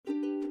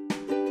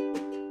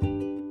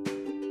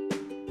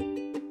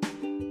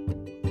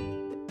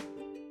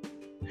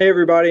Hey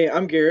everybody,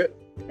 I'm Garrett.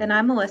 And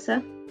I'm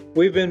Melissa.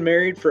 We've been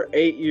married for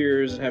 8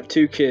 years and have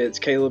 2 kids,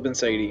 Caleb and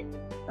Sadie.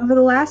 Over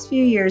the last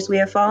few years, we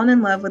have fallen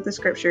in love with the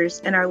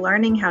scriptures and are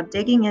learning how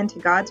digging into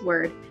God's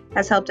Word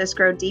has helped us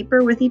grow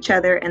deeper with each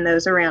other and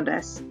those around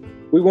us.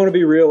 We want to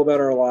be real about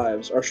our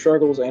lives, our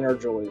struggles, and our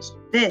joys.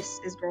 This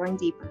is Growing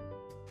Deeper.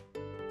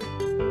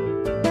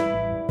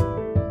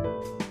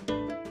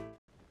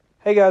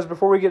 Hey guys,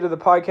 before we get to the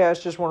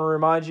podcast, just want to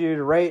remind you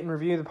to rate and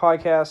review the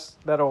podcast.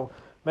 That'll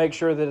make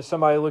sure that if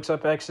somebody looks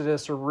up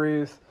Exodus or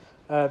Ruth,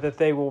 that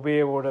they will be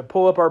able to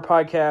pull up our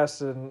podcast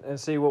and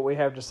see what we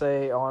have to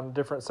say on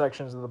different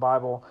sections of the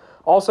Bible.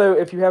 Also,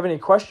 if you have any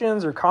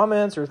questions or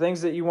comments or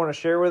things that you want to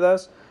share with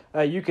us,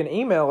 you can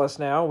email us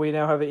now. We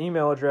now have an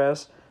email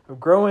address of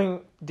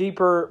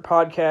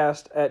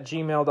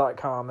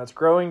growingdeeperpodcast@gmail.com. That's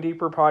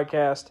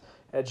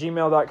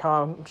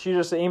growingdeeperpodcast@gmail.com. Shoot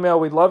us an email.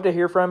 We'd love to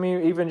hear from you,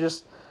 even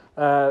just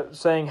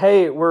saying,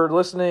 hey, we're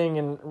listening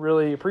and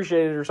really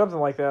appreciate it or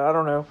something like that. I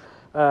don't know.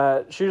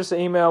 Shoot us an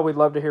email. We'd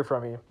love to hear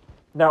from you.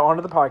 Now, on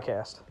to the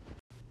podcast.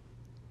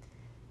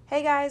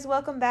 Hey guys,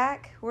 welcome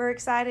back. We're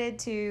excited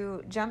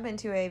to jump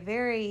into a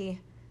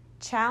very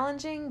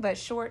challenging but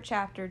short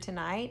chapter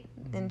tonight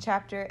in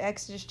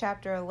Exodus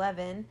chapter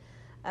 11.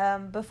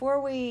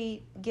 Before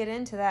we get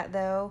into that,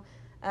 though,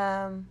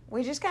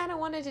 we just kind of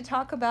wanted to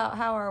talk about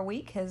how our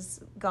week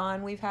has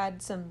gone. We've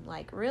had some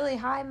really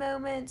high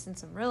moments and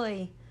some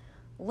really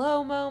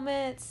low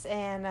moments,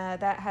 and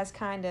that has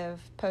kind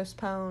of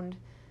postponed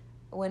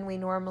when we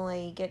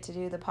normally get to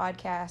do the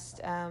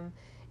podcast.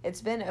 It's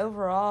been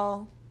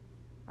overall,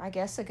 I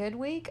guess, a good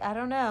week. I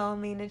don't know. I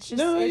mean, it's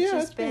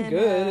been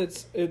good.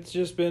 It's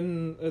just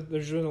been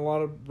there's been a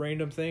lot of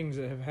random things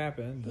that have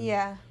happened.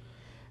 Yeah.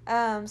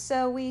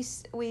 So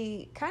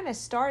we kind of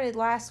started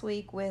last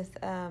week with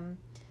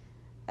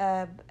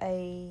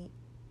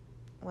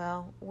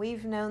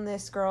we've known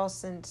this girl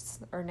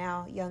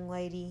young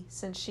lady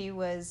since she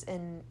was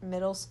in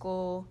middle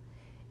school.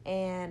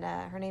 And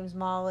her name's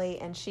Molly,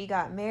 and she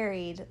got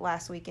married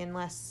last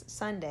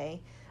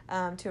Sunday,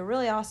 to a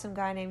really awesome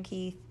guy named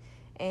Keith,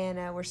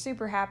 and we're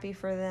super happy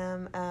for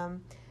them.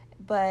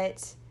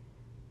 But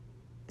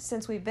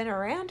since we've been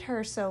around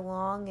her so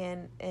long,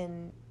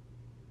 and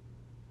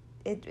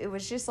it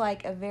was just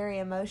like a very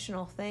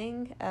emotional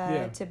thing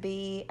to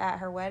be at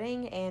her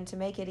wedding, and to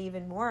make it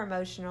even more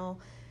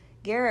emotional,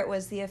 Garrett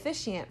was the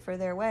officiant for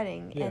their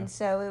wedding, and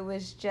so it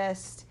was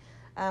just...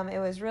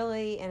 it was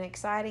really an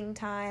exciting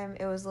time.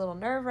 It was a little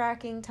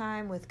nerve-wracking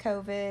time with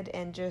COVID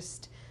and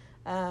just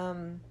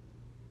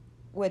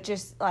with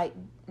just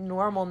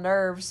normal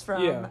nerves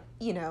from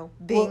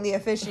being the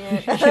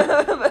officient.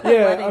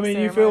 Yeah, I mean,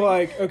 you feel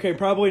like, okay,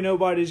 probably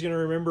nobody's going to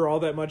remember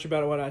all that much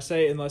about what I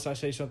say unless I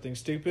say something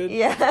stupid.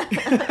 Yeah.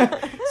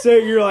 So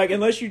you're like,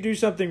 unless you do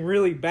something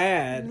really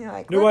bad,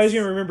 nobody's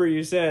going to remember what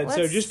you said.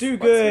 So just do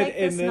good, let's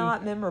make this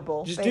not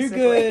memorable. Just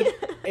basically. do good,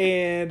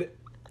 and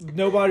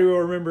nobody will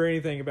remember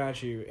anything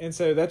about you. And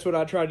so that's what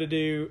I tried to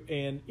do.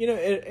 And,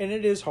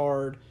 it is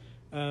hard.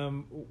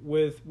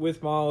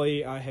 With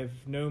Molly, I have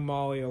known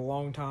Molly a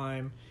long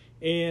time.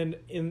 And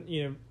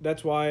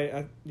that's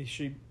why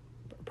she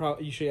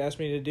asked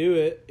me to do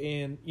it.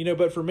 And,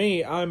 but for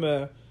me, I'm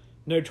a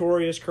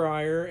notorious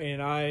crier,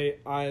 and I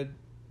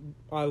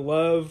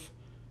love,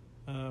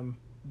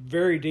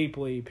 very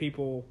deeply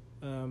people,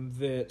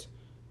 that,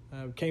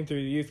 came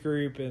through the youth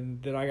group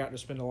and that I got to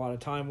spend a lot of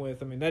time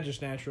with. I mean, that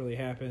just naturally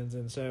happens.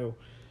 And so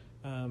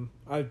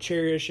I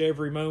cherish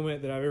every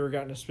moment that I've ever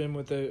gotten to spend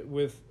with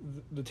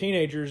the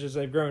teenagers as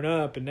they've grown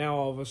up, and now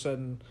all of a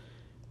sudden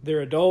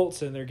they're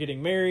adults and they're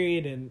getting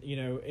married and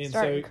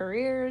starting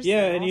careers.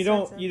 Yeah, and you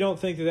don't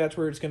think that that's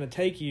where it's going to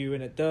take you,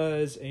 and it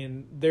does.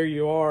 And there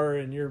you are,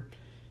 and you're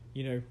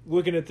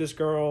looking at this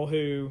girl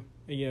who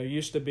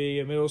used to be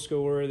a middle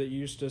schooler that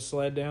used to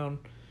sled down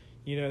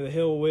the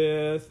hill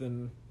with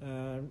and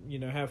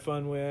have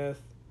fun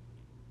with,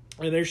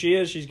 and there she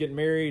is, she's getting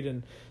married,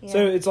 and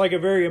so it's like a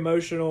very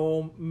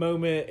emotional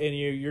moment, and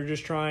you're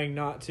just trying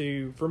not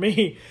to, for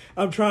me,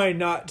 I'm trying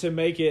not to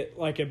make it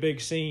like a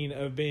big scene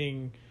of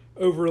being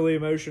overly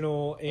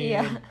emotional,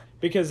 and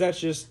because that's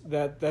just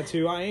that's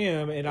who I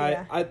am, and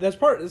I that's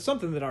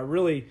something that I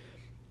really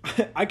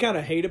I kind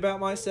of hate about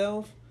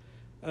myself,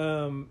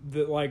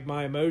 that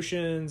my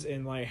emotions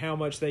and how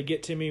much they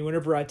get to me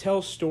whenever I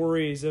tell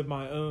stories of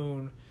my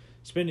own,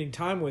 spending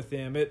time with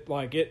them, it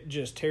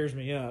just tears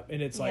me up,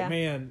 and it's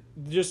man,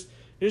 just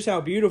how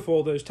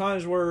beautiful those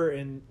times were,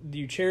 and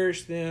you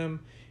cherish them,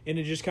 and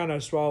it just kind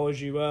of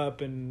swallows you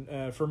up.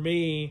 And for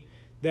me,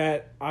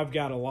 that I've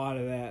got a lot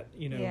of that,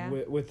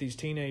 with these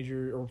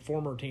teenagers or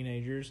former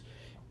teenagers,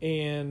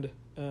 and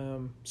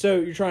so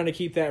you're trying to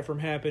keep that from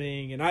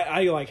happening, and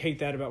I hate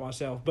that about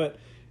myself, but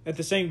at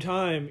the same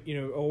time,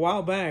 a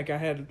while back I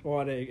had a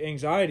lot of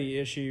anxiety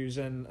issues,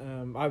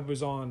 and I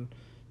was on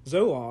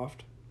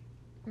Zoloft.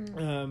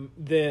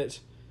 That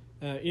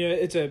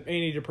it's an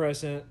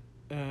antidepressant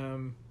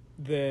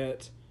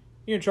that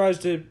tries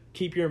to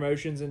keep your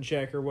emotions in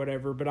check or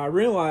whatever. But I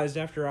realized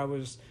after I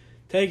was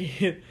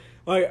taking it.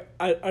 Like,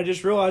 I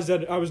just realized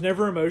that I was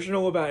never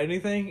emotional about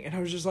anything, and I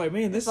was just like,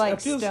 man, this It's like I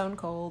feel, stone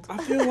cold. I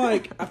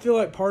feel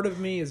like part of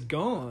me is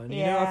gone.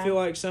 You know, I Yeah. feel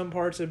like some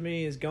parts of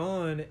me is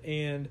gone,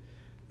 and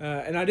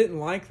I didn't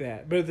like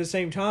that. But at the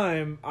same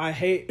time, I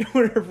hate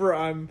whenever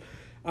I'm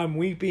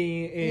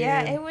weeping. And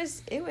Yeah, it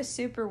was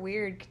super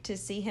weird to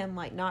see him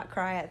like not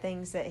cry at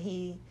things that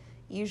he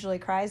usually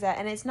cries at,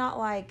 and it's not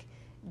like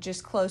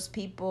just close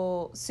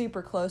people,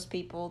 super close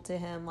people to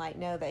him like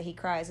know that he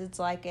cries. It's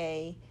like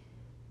a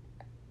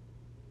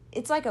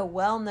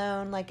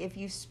well-known, like if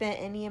you've spent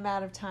any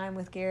amount of time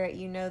with Garrett,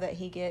 you know that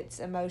he gets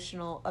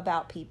emotional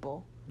about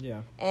people.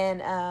 Yeah.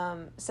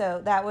 And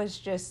so that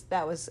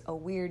was a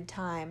weird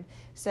time.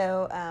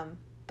 So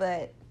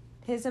but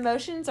his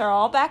emotions are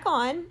all back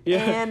on.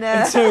 Yeah.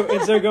 And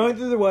so going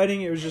through the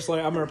wedding, it was just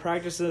like, I'm going to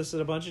practice this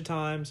a bunch of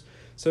times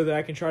so that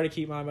I can try to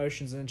keep my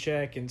emotions in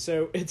check. And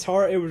so it's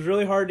hard. It was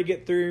really hard to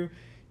get through,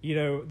 you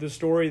know, the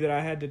story that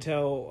I had to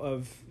tell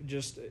of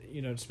just,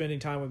 you know, spending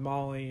time with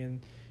Molly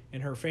and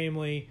her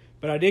family.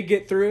 But I did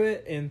get through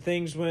it, and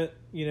things went,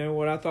 you know,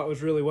 what I thought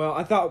was really well.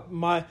 I thought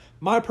my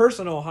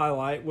personal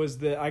highlight was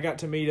that I got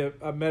to meet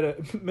a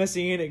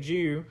Messianic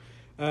Jew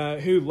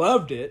who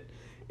loved it.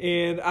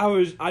 And I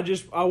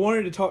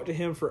wanted to talk to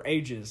him for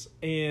ages,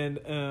 and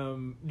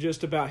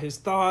just about his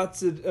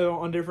thoughts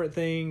on different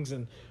things,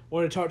 and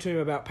wanted to talk to him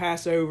about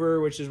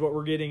Passover, which is what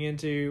we're getting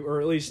into,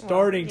 or at least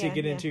starting to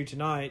get into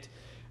tonight.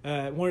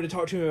 Wanted to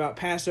talk to him about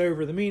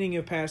Passover, the meaning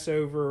of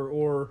Passover,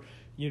 or,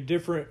 you know,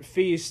 different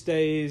feast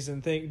days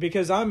and things,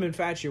 because I'm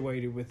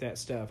infatuated with that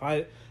stuff.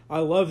 I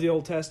love the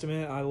Old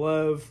Testament. I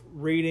love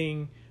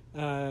reading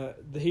the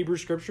Hebrew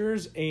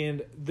Scriptures,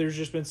 and there's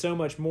just been so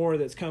much more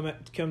that's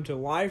come to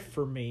life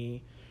for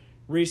me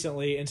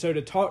recently. And so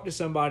to talk to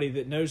somebody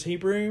that knows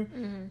Hebrew,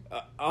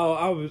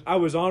 I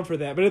was on for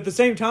that. But at the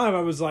same time,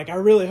 I was like, I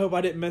really hope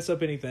I didn't mess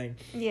up anything.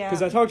 Yeah.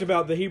 Because I talked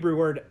about the Hebrew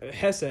word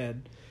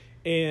hesed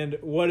and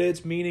what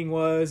its meaning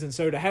was. And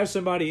so to have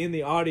somebody in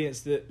the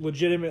audience that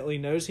legitimately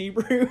knows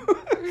Hebrew,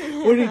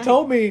 when he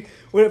told me,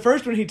 when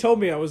he told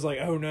me, I was like,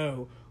 oh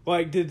no.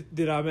 Like,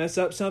 did I mess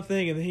up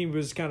something? And he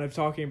was kind of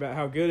talking about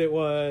how good it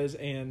was.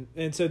 And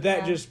so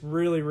that just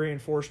really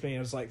reinforced me. I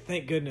was like,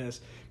 thank goodness.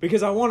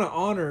 Because I want to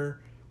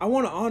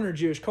honor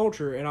Jewish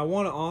culture, and I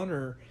want to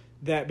honor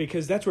that,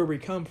 because that's where we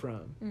come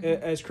from. Mm-hmm.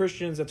 As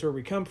Christians, that's where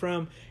we come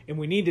from, and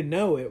we need to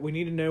know it. We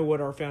need to know what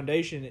our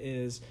foundation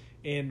is.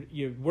 And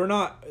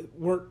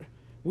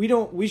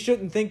we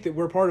shouldn't think that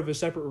we're part of a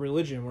separate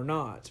religion. We're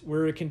not.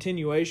 We're a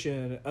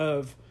continuation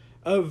of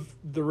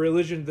the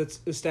religion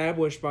that's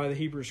established by the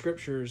Hebrew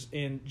Scriptures,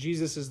 and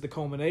Jesus is the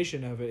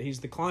culmination of it. He's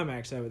the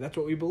climax of it. That's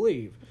what we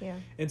believe. Yeah.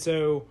 And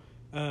so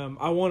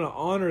I want to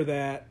honor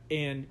that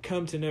and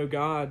come to know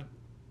God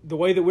the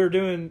way that we're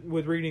doing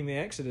with reading the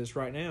Exodus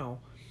right now,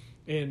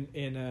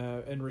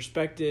 and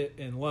respect it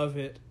and love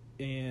it.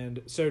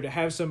 And so to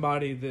have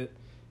somebody that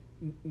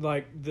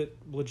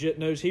legit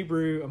knows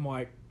Hebrew, I'm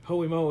like,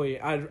 holy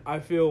moly, I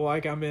feel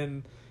like I'm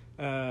in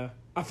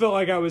I felt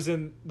like I was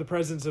in the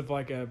presence of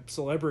like a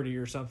celebrity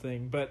or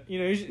something. But you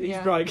know,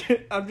 he's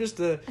like, I'm just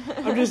a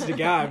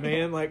guy,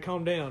 man. Like,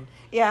 calm down.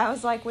 Yeah, I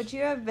was like, would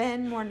you have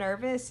been more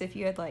nervous if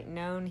you had like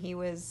known he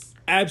was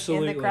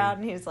absolutely in the crowd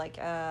and he was like,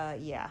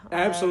 yeah,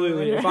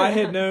 absolutely. If I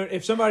had known,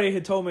 if somebody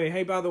had told me,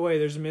 hey, by the way,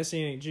 there's a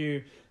Messianic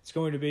Jew that's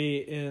going to be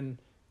in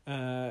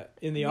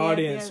the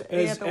audience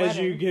as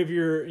you give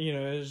your, you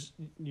know, as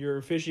you're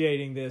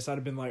officiating this, I'd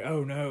have been like,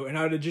 oh no, and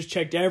I'd have just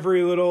checked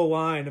every little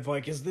line of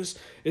like, is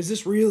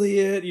this really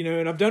it, you know?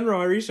 And I've done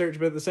my research,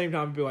 but at the same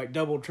time I'd be like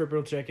double,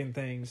 triple checking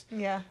things.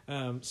 Yeah.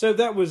 So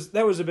that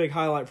was a big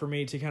highlight for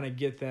me, to kind of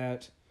get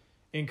that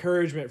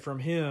encouragement from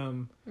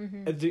him.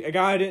 Mm-hmm. A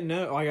guy I didn't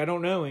know, like I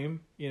don't know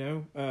him, you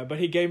know, but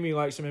he gave me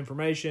like some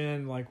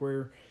information, like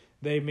where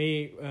they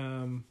meet.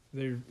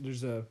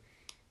 There's a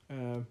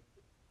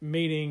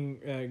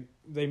meeting,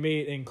 they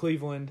meet in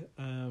Cleveland,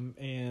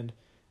 and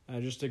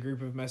just a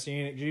group of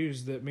Messianic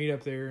Jews that meet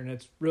up there, and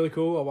it's really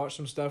cool. I watched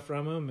some stuff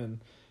from him,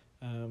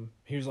 and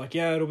he was like,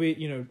 yeah, it'll be,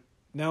 you know,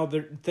 now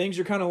things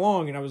are kind of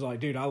long, and I was like,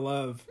 dude, I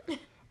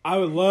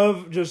would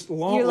love just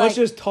long. Let's like,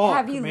 just talk.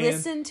 Have you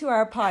listened to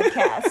our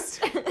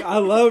podcast? I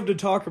love to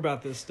talk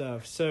about this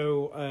stuff.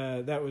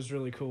 So that was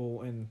really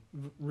cool, and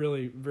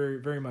really very,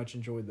 very much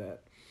enjoyed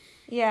that.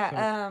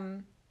 Yeah.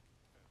 So.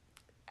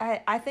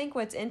 I think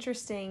what's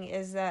interesting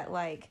is that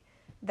like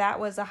that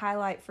was a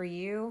highlight for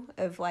you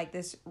of like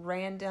this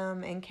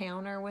random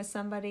encounter with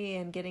somebody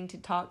and getting to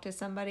talk to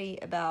somebody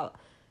about,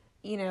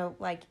 you know,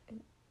 like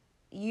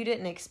you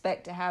didn't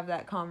expect to have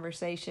that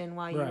conversation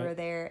while you were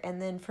there.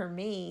 And then for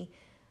me,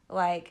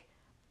 like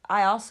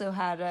I also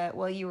had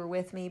you were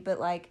with me, but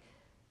like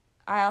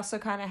I also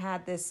kind of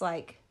had this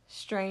like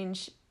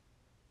strange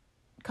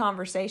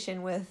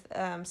conversation with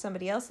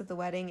somebody else at the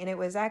wedding, and it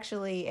was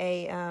actually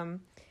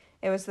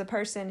it was the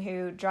person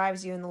who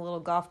drives you in the little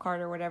golf cart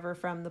or whatever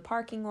from the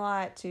parking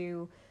lot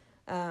to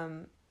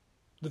the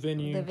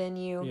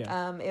venue.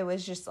 Yeah. It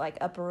was just like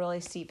up a really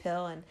steep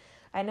hill, and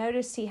I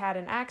noticed he had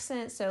an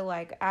accent. So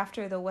like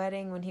after the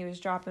wedding, when he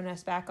was dropping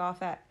us back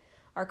off at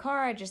our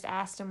car, I just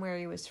asked him where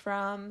he was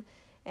from,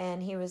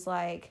 and he was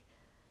like,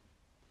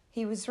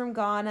 he was from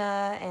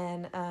Ghana,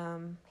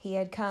 and he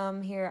had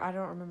come here, I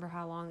don't remember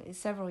how long,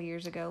 several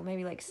years ago,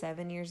 maybe like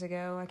 7 years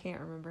ago. I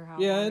can't remember how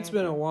long. Yeah, it's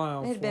been a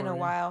while. It had been a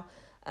while.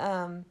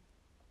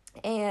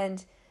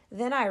 And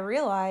then I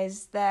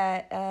realized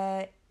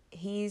that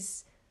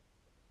he's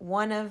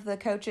one of the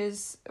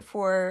coaches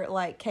for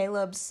like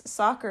Caleb's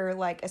soccer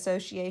like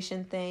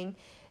association thing,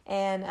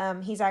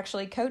 and he's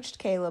actually coached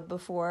Caleb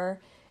before.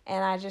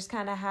 And I just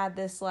kind of had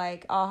this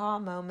like aha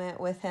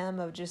moment with him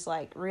of just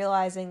like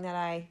realizing that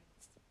I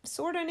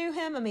sort of knew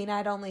him. I mean,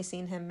 I'd only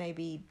seen him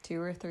maybe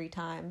 2 or 3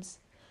 times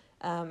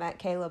at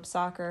Caleb's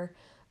soccer.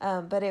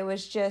 But it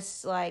was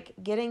just like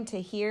getting to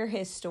hear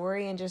his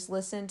story and just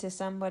listen to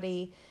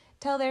somebody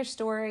tell their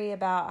story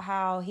about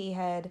how he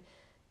had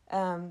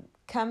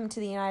come to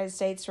the United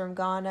States from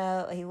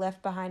Ghana. He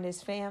left behind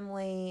his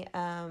family.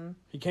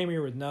 He came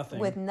here with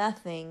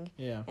nothing.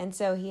 Yeah. And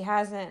so he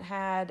hasn't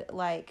had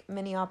like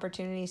many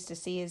opportunities to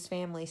see his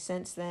family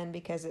since then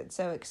because it's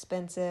so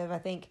expensive. I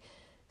think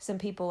some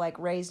people like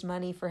raised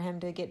money for him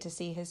to get to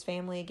see his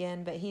family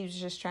again, but he was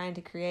just trying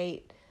to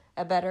create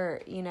a better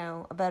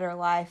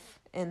life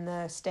in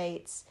the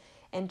States.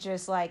 And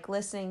just like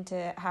listening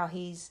to how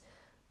he's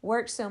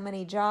worked so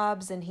many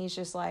jobs, and he's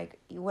just like,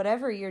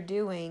 whatever you're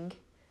doing,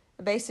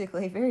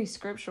 basically very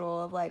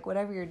scriptural of like,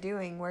 whatever you're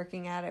doing,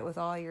 working at it with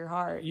all your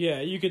heart.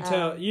 Yeah, you could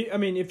tell. I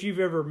mean, if you've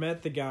ever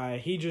met the guy,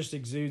 he just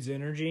exudes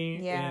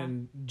energy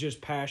and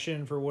just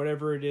passion for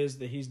whatever it is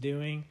that he's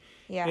doing.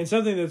 Yeah. And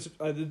something that's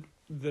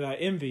that I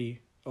envy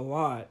a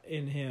lot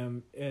in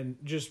him, and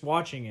just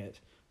watching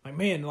it, like,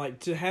 man, like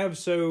to have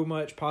so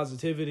much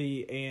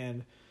positivity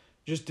and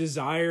just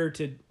desire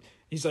to,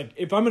 he's like,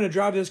 if I'm going to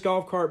drive this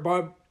golf cart,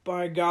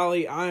 by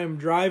golly, I am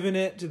driving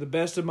it to the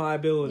best of my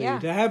ability. Yeah.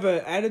 To have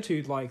an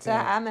attitude like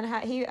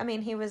that.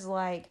 He was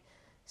like,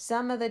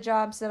 some of the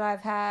jobs that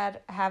I've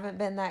had haven't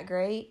been that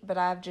great, but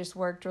I've just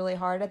worked really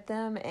hard at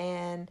them,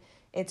 and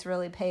it's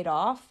really paid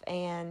off.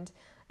 And,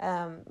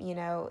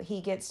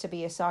 he gets to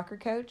be a soccer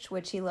coach,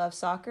 which he loves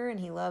soccer, and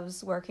he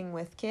loves working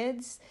with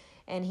kids,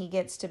 and he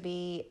gets to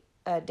be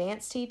a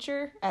dance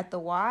teacher at the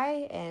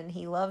Y, and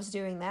he loves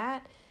doing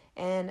that.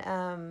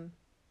 And,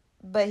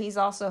 but he's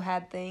also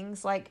had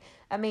things like,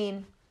 I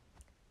mean,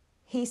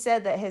 he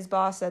said that his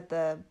boss at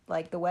the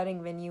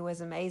wedding venue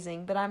was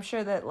amazing, but I'm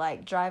sure that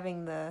like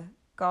driving the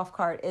golf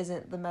cart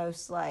isn't the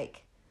most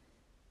like,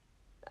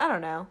 I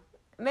don't know,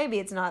 maybe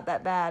it's not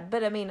that bad,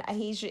 but I mean,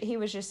 he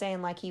was just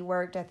saying like he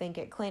worked, I think,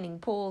 at cleaning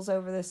pools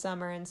over the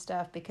summer and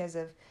stuff because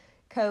of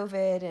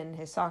COVID, and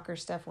his soccer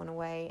stuff went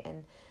away,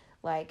 and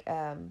like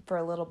for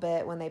a little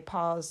bit when they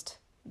paused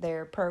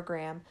their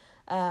program,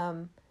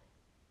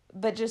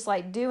 but just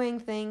like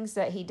doing things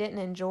that he didn't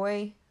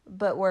enjoy,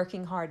 but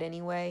working hard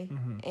anyway.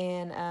 Mm-hmm.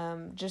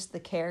 And just the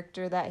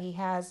character that he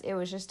has, it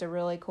was just a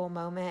really cool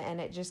moment,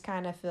 and it just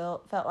kind of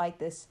felt like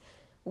this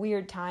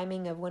weird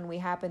timing of when we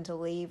happened to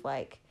leave.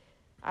 Like,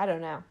 I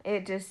don't know,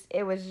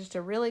 it was just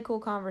a really cool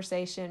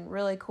conversation,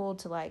 really cool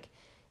to like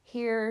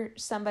hear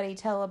somebody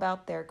tell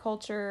about their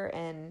culture,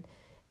 and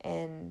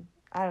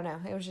I don't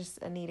know, it was just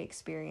a neat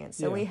experience.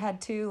 So we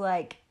had 2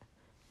 like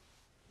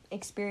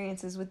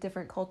experiences with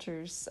different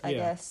cultures, I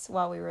guess,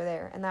 while we were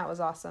there, and that was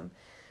awesome.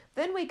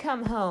 Then we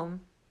come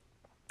home,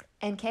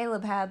 and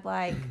Caleb had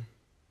like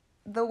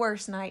the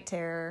worst night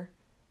terror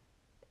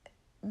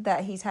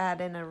that he's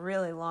had in a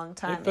really long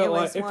time. It felt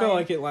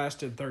like it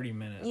lasted 30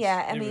 minutes.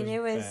 Yeah, I mean, it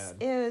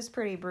was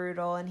pretty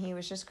brutal, and he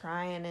was just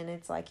crying, and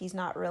it's like he's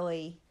not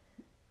really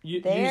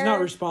there. He's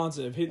not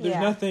responsive. There's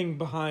nothing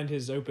behind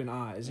his open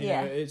eyes. You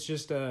know, it's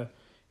just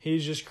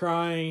he's just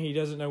crying. He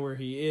doesn't know where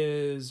he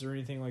is or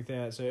anything like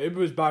that. So it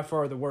was by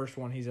far the worst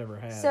one he's ever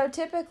had. So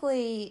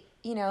typically,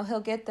 he'll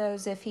get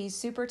those if he's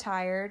super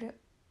tired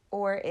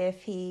or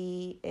if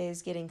he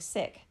is getting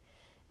sick.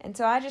 And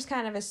so I just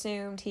kind of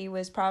assumed he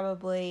was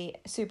probably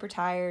super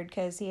tired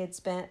because he had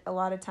spent a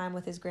lot of time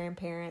with his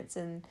grandparents.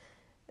 And,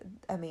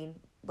 I mean,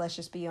 let's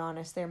just be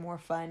honest, they're more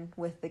fun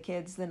with the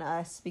kids than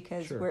us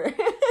because we're...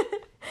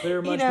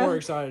 They're much more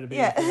excited to be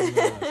with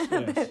them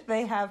than us. Yes.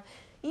 They have...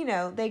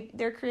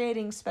 they're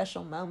creating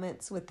special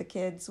moments with the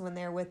kids when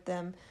they're with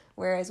them,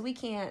 whereas we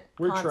can't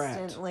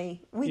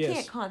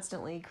can't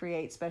constantly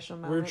create special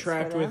moments. We're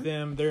trapped with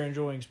them. They're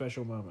enjoying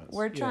special moments.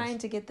 We're trying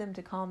to get them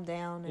to calm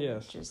down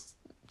and just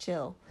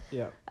chill.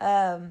 Yeah.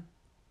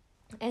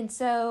 And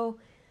so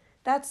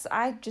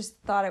I just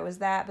thought it was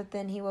that, but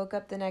then he woke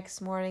up the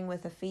next morning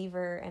with a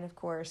fever, and of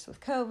course with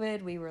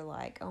COVID, we were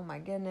like, oh my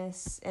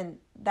goodness. And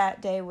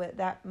that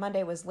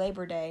Monday was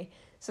Labor Day.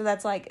 So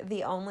that's like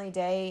the only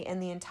day in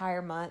the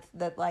entire month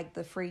that like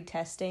the free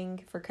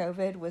testing for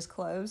COVID was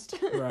closed.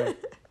 Right.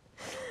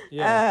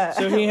 Yeah.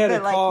 So he had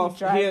a cough.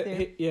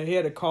 He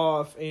had a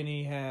cough, and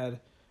he had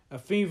a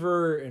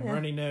fever and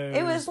runny nose.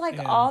 It was like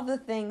all the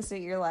things that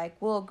you're like,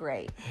 well,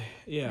 great.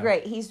 Yeah.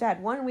 Great. He's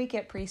had 1 week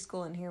at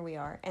preschool, and here we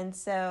are. And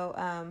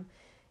so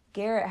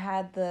Garrett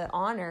had the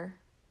honor,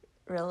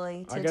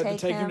 really, to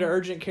take him to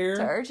urgent care.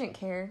 To urgent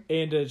care.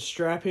 And to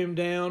strap him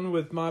down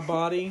with my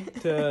body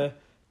to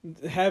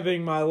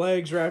having my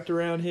legs wrapped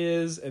around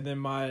his, and then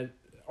my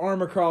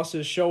arm across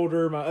his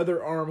shoulder, my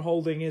other arm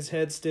holding his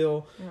head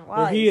still.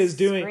 While he is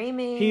doing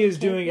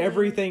kicking.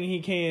 everything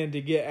he can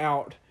to get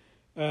out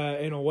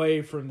and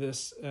away from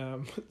this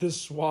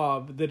this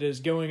swab that is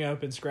going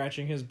up and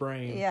scratching his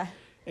brain. Yeah.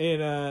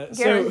 And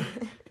so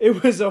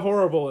it was a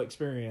horrible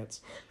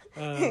experience.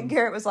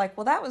 Garrett was like,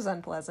 well, that was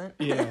unpleasant.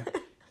 Yeah.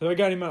 So I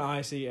got him an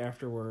icy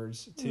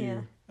afterwards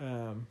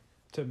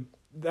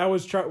that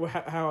was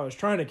how I was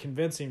trying to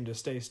convince him to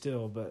stay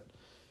still, but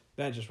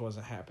that just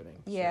wasn't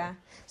happening. Yeah.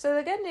 So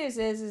the good news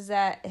is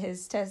that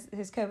his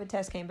COVID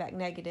test came back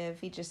negative.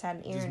 He just had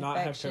an ear infection. Does not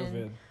have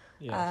COVID.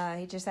 Yes.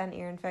 He just had an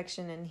ear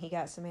infection, and he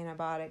got some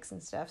antibiotics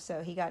and stuff.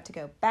 So he got to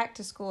go back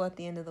to school at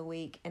the end of the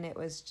week, and it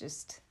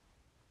just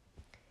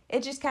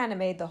kind of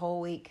made the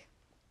whole week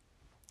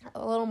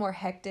a little more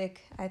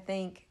hectic. I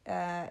think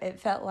it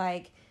felt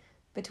like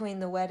between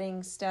the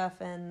wedding stuff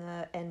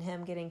and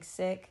him getting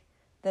sick,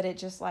 that it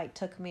just like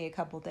took me a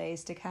couple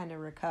days to kind of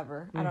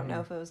recover. I don't know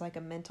if it was like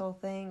a mental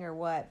thing or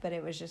what, but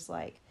it was just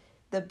like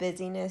the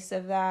busyness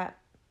of that,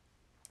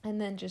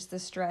 and then just the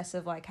stress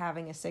of like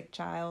having a sick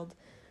child.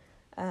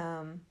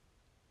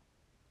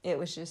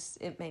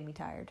 It made me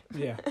tired.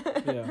 Yeah.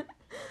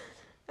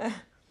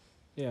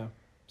 Yeah.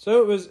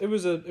 So it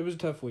was a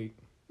tough week.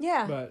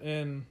 Yeah. But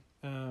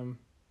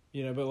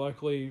but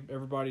luckily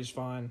everybody's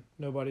fine.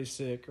 Nobody's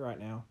sick right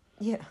now.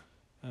 Yeah.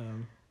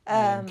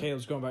 And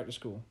Caleb's going back to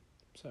school.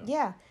 So.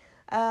 Yeah.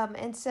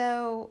 And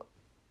so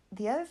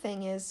the other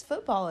thing is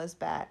football is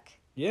back.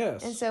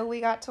 Yes. And so we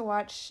got to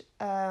watch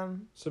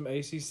some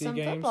ACC some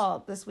games.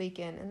 Football this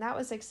weekend, and that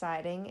was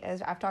exciting.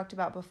 As I've talked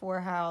about before,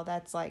 how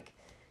that's like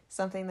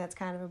something that's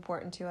kind of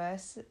important to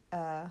us.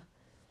 And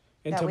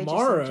that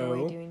tomorrow, we just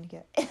enjoy doing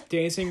together.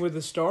 Dancing with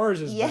the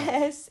Stars is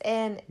yes, back.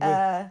 And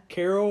with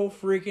Carol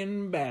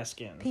freaking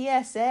Baskin.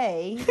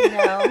 PSA,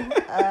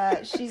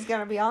 she's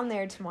gonna be on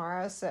there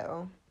tomorrow,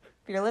 so.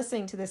 If you're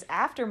listening to this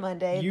after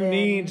Monday, you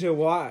need to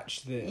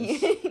watch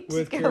this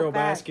with Carol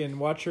Baskin.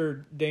 Watch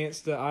her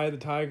dance the Eye of the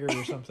Tiger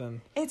or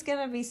something. It's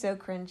gonna be so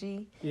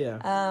cringy.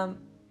 Yeah.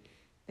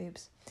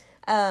 Oops.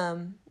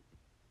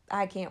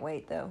 I can't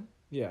wait though.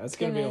 Yeah, it's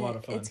gonna be a lot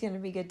of fun. It's gonna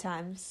be good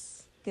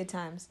times. Good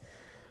times.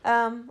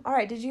 All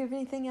right. Did you have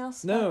anything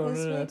else? No,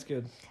 that's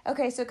good.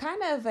 Okay, so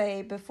kind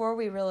of before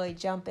we really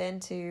jump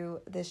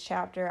into this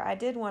chapter, I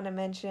did want to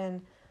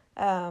mention.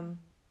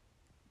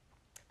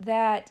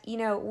 That,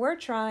 we're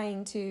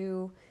trying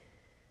to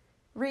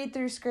read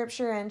through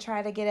scripture and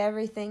try to get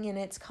everything in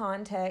its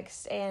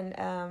context.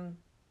 And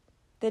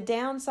the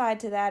downside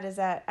to that is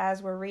that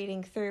as we're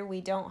reading through,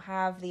 we don't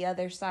have the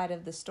other side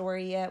of the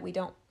story yet. We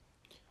don't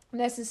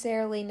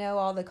necessarily know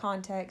all the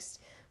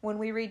context. When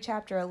we read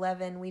chapter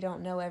 11, we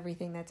don't know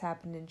everything that's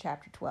happened in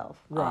chapter 12,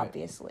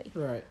 obviously.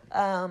 Right.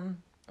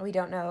 We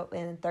don't know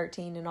in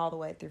 13 and all the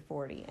way through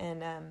 40.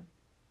 And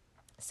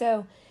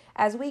so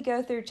as we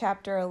go through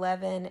chapter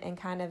 11 and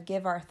kind of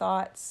give our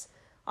thoughts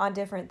on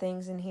different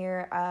things in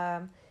here,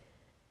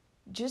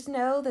 just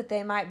know that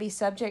they might be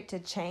subject to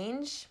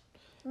change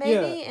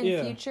maybe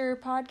in future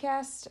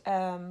podcasts,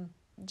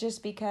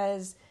 just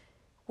because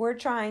we're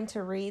trying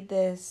to read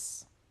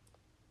this,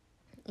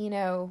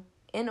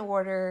 in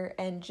order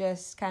and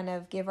just kind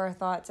of give our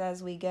thoughts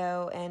as we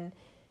go. And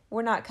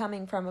we're not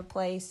coming from a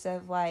place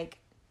of like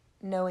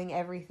knowing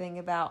everything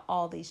about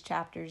all these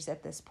chapters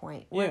at this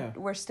point.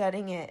 We're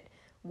studying it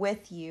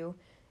with you,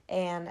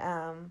 and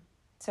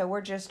so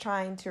we're just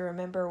trying to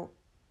remember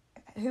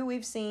who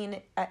we've seen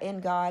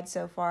in God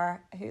so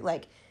far,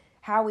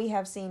 how we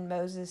have seen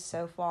Moses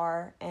so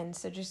far, and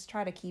so just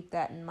try to keep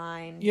that in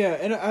mind. Yeah,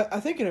 and I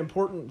think an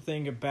important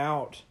thing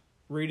about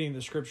reading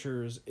the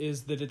scriptures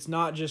is that it's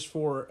not just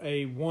for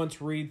a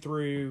once read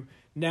through,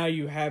 now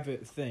you have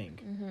it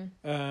thing.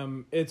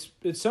 Mm-hmm. It's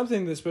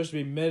something that's supposed to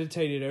be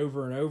meditated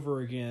over and over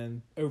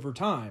again over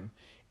time.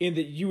 In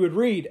that you would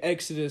read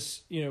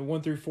Exodus,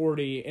 1 through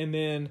 40, and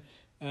then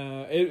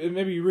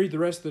maybe you read the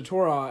rest of the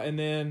Torah, and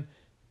then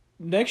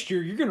next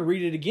year you're going to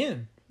read it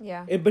again.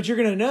 Yeah. But you're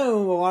going to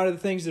know a lot of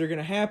the things that are going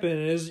to happen,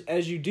 and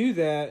as you do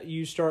that,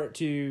 you start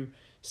to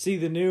see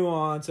the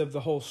nuance of the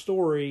whole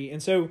story.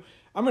 And so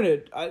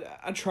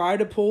I try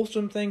to pull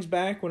some things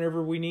back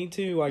whenever we need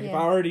to. Like if I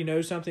already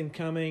know something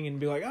coming,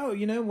 and be like,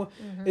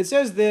 it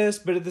says this,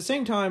 but at the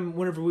same time,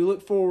 whenever we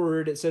look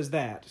forward, it says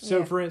that.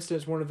 So for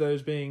instance, one of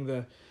those being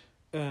the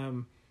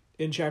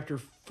in chapter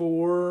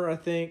 4, I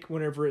think,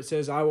 whenever it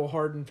says, I will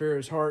harden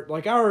Pharaoh's heart.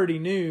 Like, I already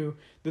knew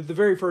that the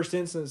very first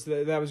instance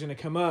that was going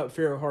to come up,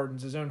 Pharaoh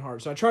hardens his own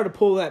heart. So I try to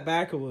pull that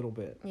back a little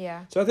bit.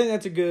 Yeah. So I think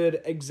that's a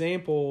good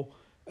example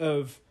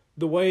of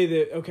the way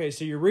that, okay,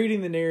 so you're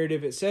reading the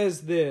narrative, it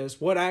says this,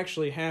 what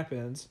actually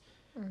happens,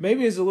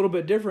 maybe is a little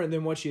bit different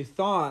than what you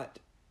thought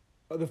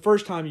the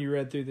first time you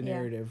read through the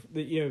narrative.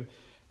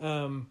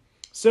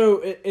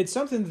 So it's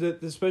something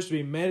that's supposed to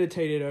be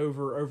meditated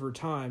over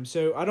time.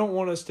 So I don't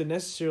want us to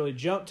necessarily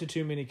jump to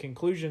too many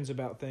conclusions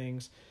about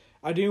things.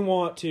 I do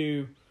want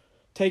to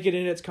take it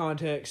in its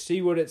context,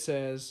 see what it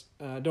says.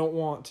 Don't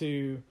want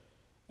to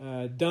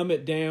dumb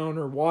it down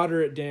or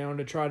water it down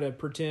to try to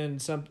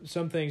pretend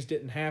some things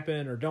didn't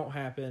happen or don't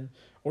happen,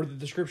 or that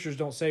the scriptures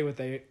don't say what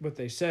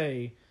they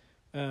say.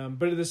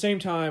 But at the same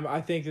time,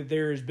 I think that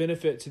there is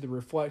benefit to the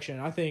reflection.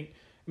 I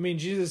mean,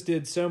 Jesus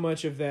did so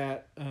much of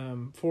that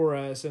for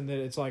us, and that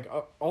it's like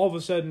all of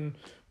a sudden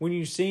when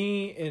you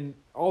see and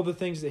all the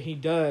things that he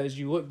does,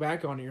 you look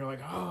back on it, you're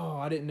like, oh,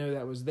 I didn't know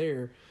that was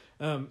there.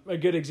 A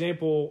good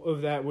example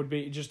of that would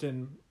be just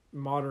in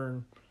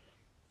modern,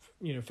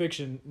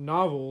 fiction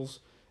novels.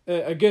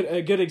 A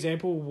good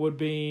example would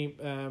be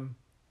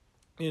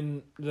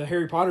in the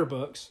Harry Potter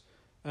books.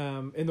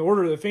 In the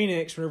Order of the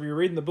Phoenix, whenever you're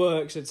reading the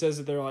books, it says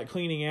that they're like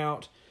cleaning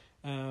out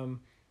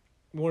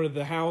one of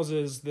the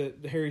houses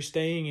that Harry's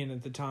staying in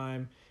at the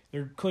time.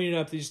 They're cleaning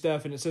up these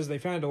stuff, and it says they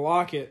found a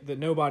locket that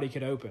nobody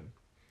could open.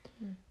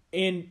 Mm.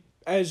 And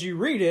as you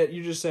read it,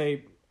 you just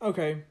say,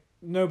 okay,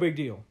 no big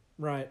deal,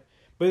 right?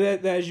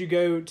 But as you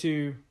go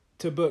to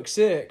book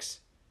 6,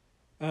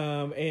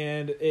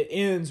 and it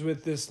ends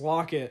with this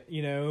locket,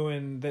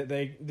 and that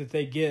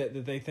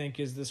they think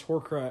is this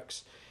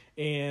Horcrux,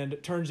 and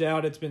it turns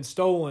out it's been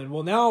stolen.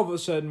 Well, now all of a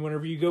sudden,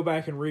 whenever you go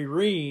back and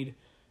reread,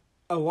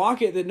 a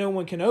locket that no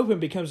one can open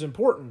becomes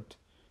important,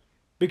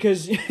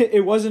 because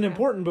it wasn't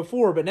important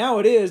before, but now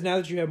it is, now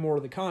that you have more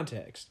of the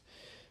context.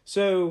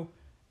 So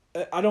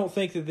I don't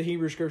think that the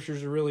Hebrew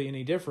Scriptures are really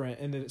any different,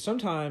 and that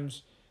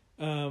sometimes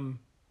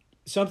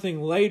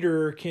something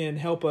later can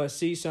help us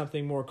see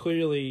something more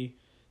clearly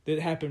that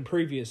happened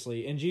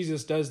previously, and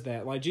Jesus does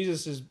that. Like,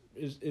 Jesus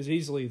is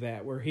easily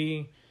that, where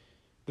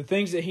the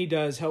things that he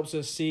does helps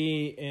us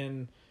see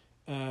and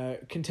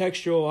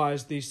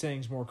contextualize these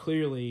things more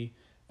clearly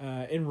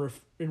in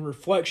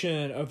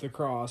reflection of the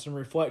cross, in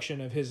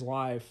reflection of his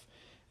life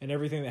and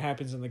everything that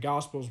happens in the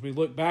Gospels. We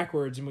look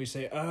backwards and we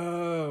say,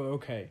 oh,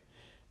 okay.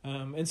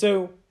 And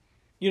so,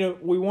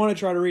 we want to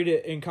try to read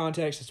it in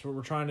context. That's what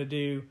we're trying to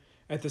do.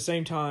 At the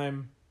same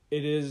time,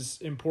 it is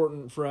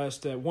important for us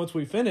to, once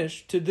we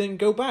finish, to then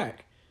go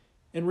back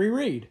and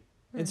reread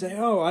and say,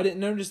 oh, I didn't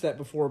notice that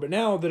before, but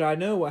now that I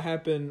know what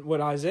happened, what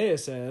Isaiah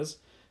says,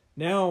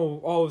 now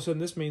all of a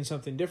sudden this means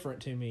something different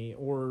to me,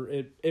 or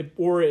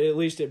or at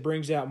least it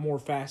brings out more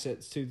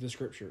facets to the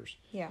Scriptures.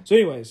 Yeah. So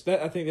anyways,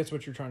 I think that's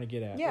what you're trying to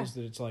get at, yeah. is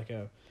that it's like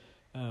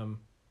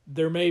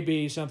there may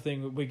be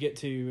something that we get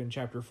to in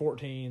chapter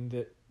 14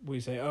 that we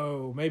say,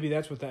 oh, maybe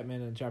that's what that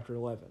meant in chapter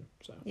 11.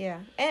 So yeah,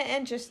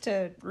 and just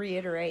to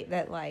reiterate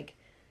that, like,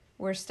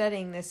 we're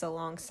studying this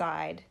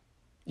alongside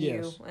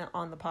you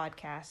on the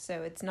podcast,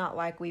 so it's not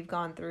like we've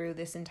gone through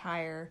this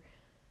entire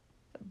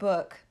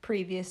book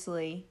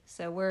previously.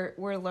 So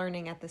we're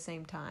learning at the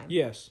same time.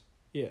 Yes.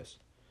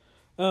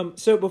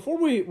 So before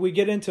we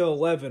get into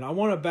 11, I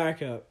want to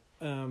back up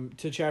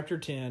to chapter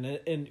 10,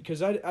 and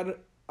because I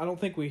don't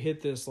think we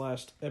hit this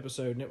last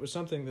episode, and it was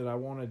something that I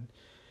wanted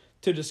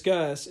to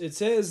discuss. It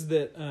says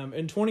that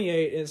in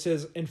 28, it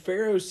says, and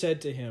Pharaoh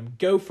said to him,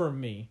 go from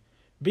me.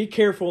 Be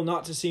careful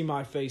not to see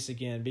my face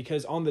again,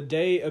 because on the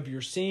day of your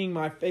seeing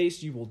my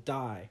face, you will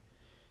die.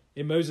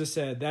 And Moses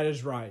said, that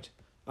is right.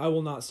 I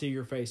will not see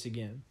your face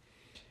again.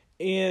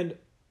 And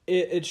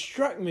it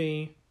struck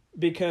me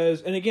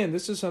because, and again,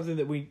 this is something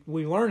that we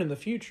learn in the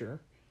future,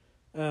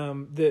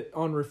 that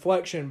on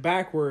reflection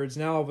backwards,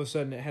 now all of a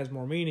sudden it has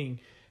more meaning.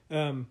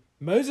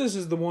 Moses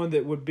is the one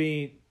that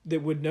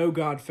would know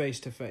God face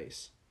to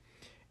face.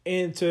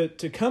 And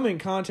to come in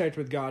contact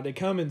with God, to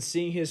come and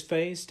see his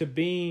face, to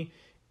be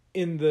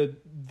in the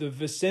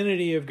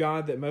vicinity of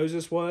God that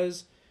Moses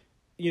was,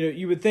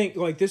 you would think,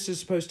 like, this is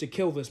supposed to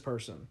kill this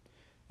person.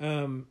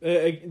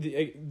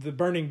 The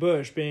burning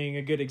bush being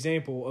a good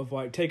example of,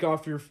 like, take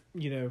off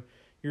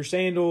your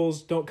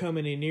sandals, don't come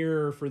any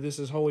nearer, for this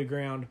is holy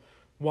ground.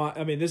 Why?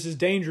 I mean, this is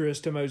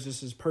dangerous to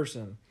Moses'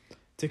 person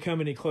to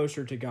come any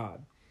closer to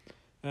God.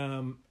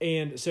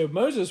 And so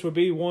Moses would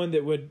be one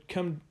that would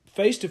come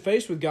face to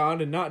face with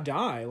God and not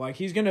die. Like,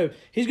 he's gonna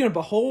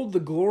behold the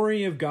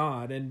glory of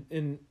God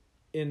in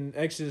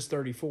Exodus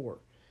 34.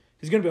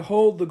 He's going to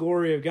behold the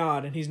glory of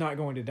God, and he's not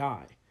going to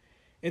die.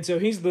 And so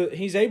he's the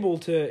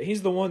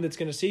one that's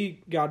going to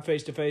see God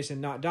face to face and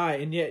not die.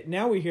 And yet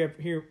now we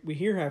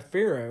hear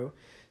Pharaoh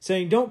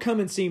saying, "Don't come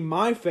and see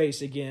my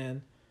face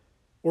again,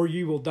 or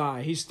you will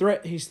die." He's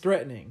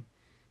threatening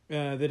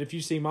that if you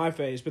see my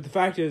face. But the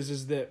fact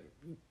is that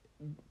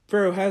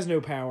Pharaoh has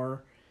no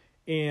power,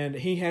 and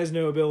he has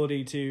no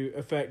ability to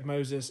affect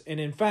Moses. And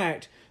in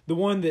fact, the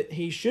one that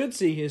he should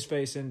see his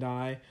face and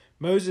die,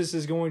 Moses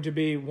is going to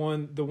be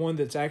the one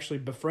that's actually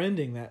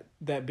befriending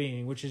that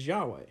being, which is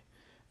Yahweh.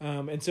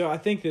 And so I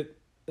think that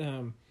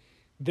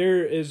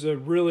there is a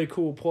really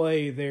cool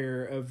play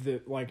there of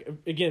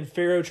again,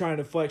 Pharaoh trying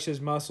to flex his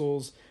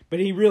muscles, but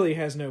he really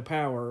has no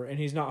power, and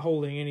he's not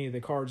holding any of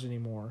the cards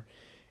anymore.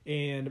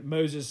 And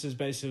Moses is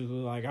basically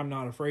like, I'm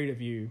not afraid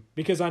of you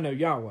because I know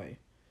Yahweh.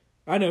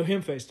 I know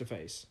him face to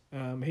face.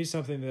 He's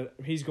something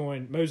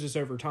that Moses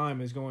over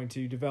time is going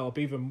to develop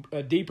even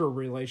a deeper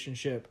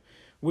relationship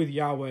with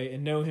Yahweh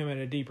and know him at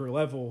a deeper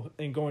level,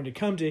 and going to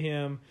come to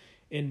him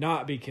and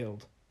not be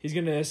killed. He's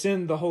going to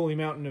ascend the holy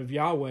mountain of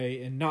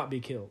Yahweh and not be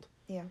killed.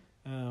 Yeah.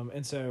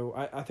 And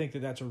so I think that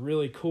that's a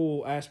really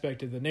cool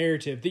aspect of the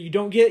narrative that you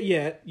don't get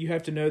yet. You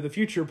have to know the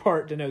future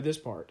part to know this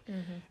part.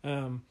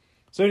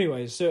 So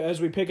anyways, so as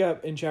we pick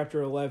up in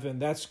chapter 11,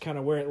 that's kind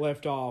of where it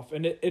left off.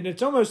 And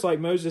it's almost like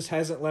Moses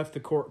hasn't left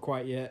the court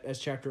quite yet as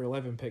chapter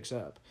 11 picks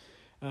up.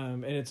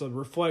 And it's a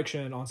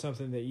reflection on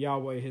something that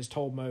Yahweh has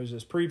told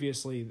Moses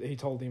previously that he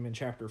told him in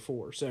chapter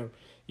 4. So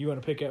you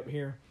want to pick up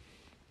here?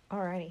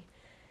 Alrighty.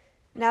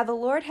 Now the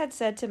Lord had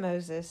said to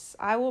Moses,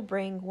 I will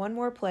bring one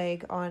more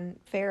plague on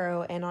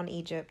Pharaoh and on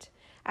Egypt.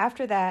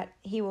 After that,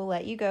 he will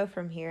let you go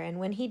from here, and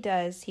when he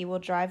does, he will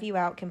drive you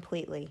out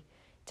completely.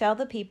 Tell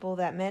the people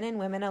that men and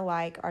women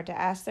alike are to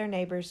ask their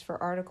neighbors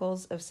for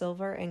articles of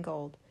silver and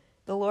gold.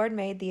 The Lord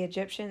made the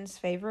Egyptians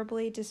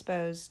favorably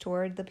disposed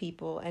toward the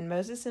people, and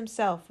Moses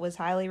himself was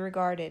highly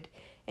regarded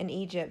in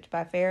Egypt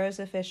by Pharaoh's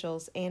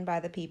officials and by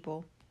the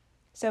people.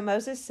 So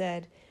Moses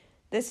said,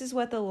 This is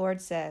what the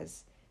Lord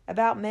says.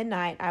 About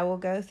midnight I will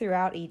go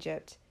throughout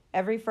Egypt.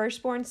 Every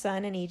firstborn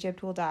son in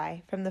Egypt will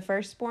die, from the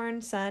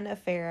firstborn son of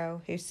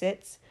Pharaoh, who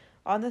sits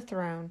on the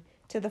throne,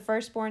 to the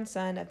firstborn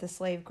son of the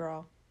slave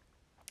girl,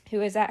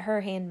 who is at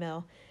her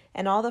handmill,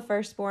 and all the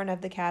firstborn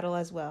of the cattle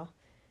as well.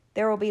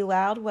 There will be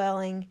loud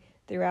wailing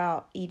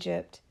throughout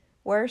Egypt,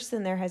 worse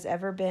than there has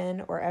ever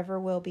been or ever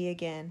will be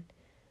again.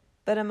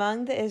 But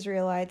among the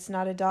Israelites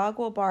not a dog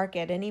will bark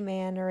at any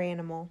man or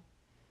animal.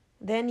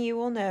 Then you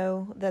will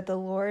know that the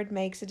Lord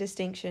makes a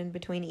distinction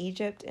between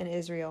Egypt and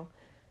Israel.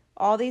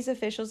 All these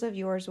officials of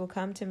yours will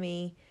come to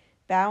me,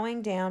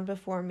 bowing down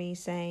before me,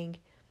 saying,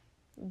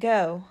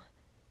 Go,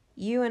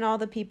 you and all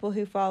the people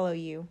who follow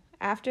you.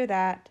 After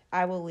that,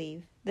 I will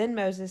leave. Then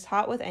Moses,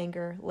 hot with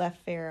anger,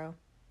 left Pharaoh.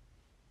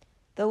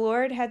 The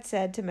Lord had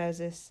said to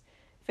Moses,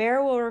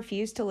 Pharaoh will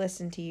refuse to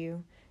listen to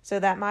you, so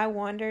that my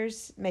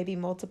wonders may be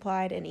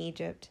multiplied in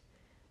Egypt.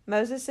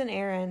 Moses and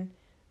Aaron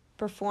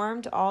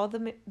performed all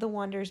the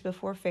wonders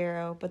before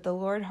Pharaoh, but the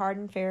Lord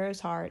hardened Pharaoh's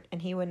heart,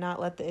 and he would not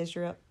let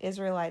the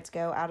Israelites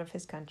go out of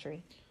his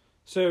country.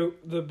 So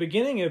the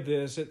beginning of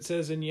this, it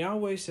says, And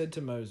Yahweh said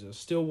to Moses,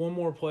 Still one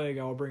more plague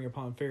I will bring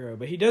upon Pharaoh.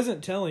 But he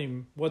doesn't tell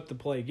him what the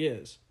plague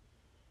is.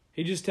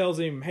 He just tells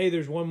him, hey,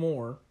 there's one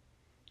more.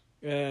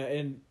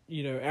 And,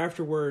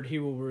 afterward he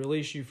will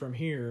release you from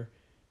here.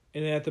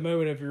 And at the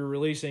moment of your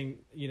releasing,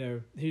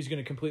 he's going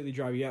to completely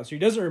drive you out. So he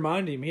doesn't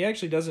remind him. He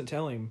actually doesn't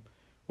tell him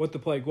what the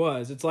plague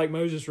was. It's like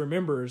Moses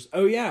remembers,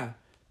 oh yeah,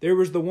 there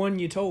was the one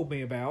you told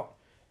me about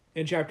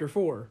in chapter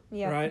 4,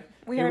 right?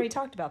 We already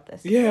talked about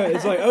this. Yeah,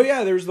 it's like, oh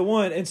yeah, there's the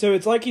one. And so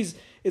it's like he's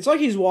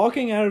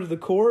walking out of the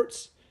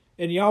courts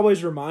and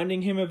Yahweh's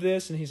reminding him of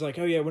this, and he's like,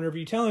 oh yeah, whenever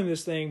you tell him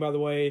this thing, by the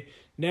way,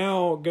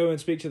 now go and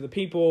speak to the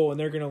people and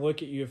they're going to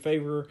look at you a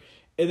favor.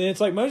 And then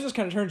it's like Moses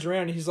kind of turns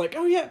around and he's like,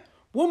 oh yeah,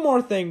 one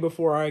more thing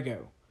before I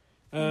go.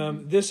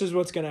 This is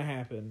what's going to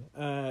happen.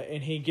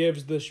 And he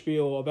gives the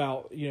spiel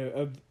about,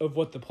 of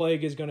what the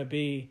plague is going to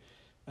be,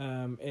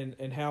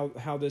 and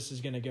how this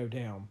is going to go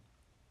down.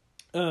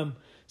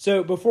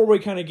 So before we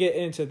kind of get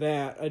into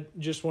that, I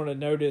just want to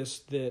notice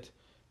that,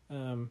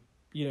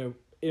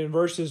 in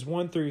verses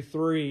 1 through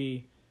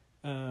 3,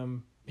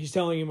 he's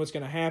telling him what's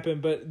going to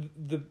happen. But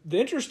the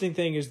interesting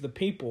thing is the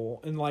people,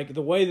 and like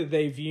the way that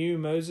they view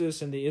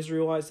Moses and the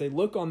Israelites, they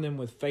look on them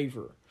with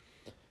favor.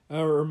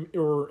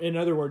 Or in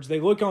other words, they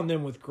look on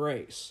them with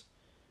grace,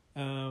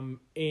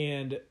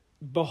 and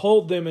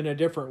behold them in a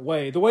different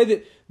way. The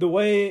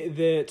way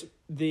that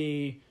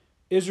the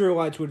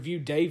Israelites would view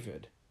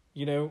David,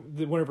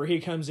 whenever he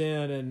comes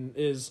in and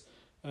is,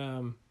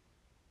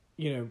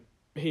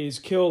 he's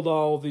killed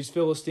all of these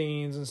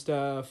Philistines and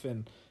stuff,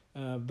 and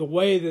the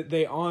way that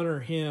they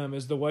honor him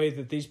is the way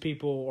that these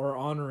people are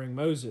honoring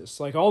Moses.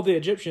 Like all the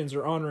Egyptians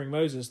are honoring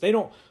Moses. They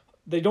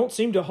don't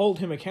seem to hold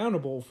him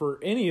accountable for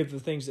any of the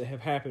things that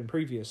have happened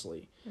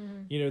previously.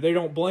 Mm-hmm. They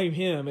don't blame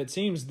him. It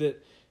seems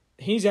that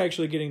he's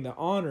actually getting the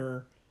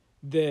honor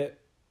that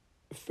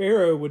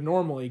Pharaoh would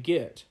normally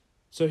get.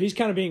 So he's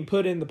kind of being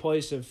put in the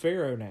place of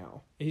Pharaoh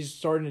now. He's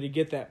starting to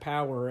get that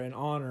power and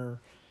honor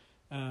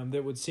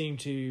that would seem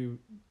to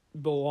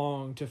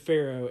belong to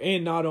Pharaoh.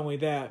 And not only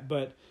that,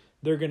 but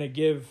they're going to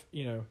give,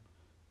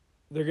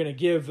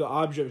 the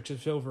object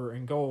of silver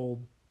and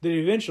gold that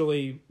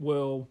eventually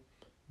will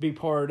be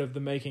part of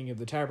the making of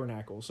the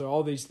tabernacle. So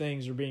all these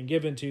things are being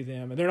given to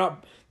them, and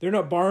they're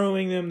not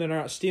borrowing them, they're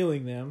not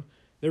stealing them.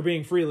 They're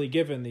being freely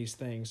given these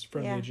things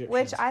from the Egyptians.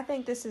 Which I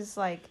think this is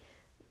like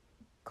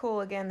cool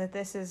again, that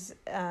this is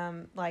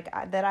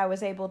that I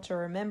was able to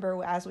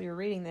remember as we were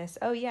reading this.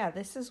 Oh yeah,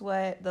 this is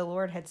what the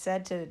Lord had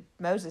said to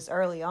Moses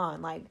early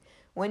on. Like,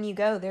 when you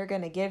go, they're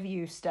going to give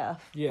you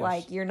stuff. Yes.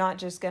 Like, you're not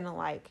just going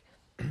to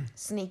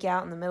sneak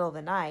out in the middle of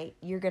the night.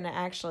 You're going to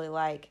actually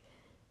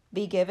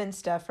be given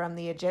stuff from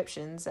the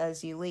Egyptians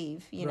as you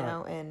leave, you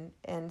know,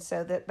 and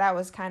so that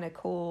was kind of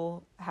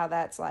cool how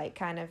that's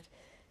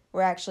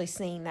we're actually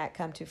seeing that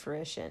come to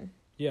fruition.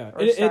 Yeah,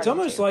 it's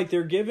almost like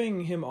they're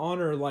giving him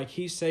honor, like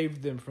he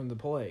saved them from the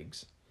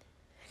plagues.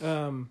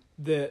 I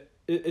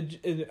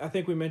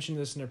think we mentioned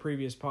this in a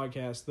previous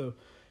podcast, though.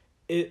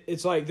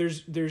 It's like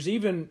there's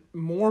even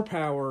more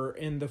power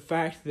in the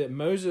fact that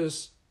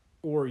Moses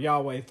or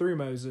Yahweh through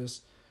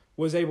Moses,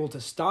 was able to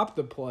stop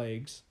the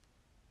plagues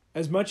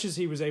as much as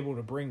he was able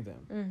to bring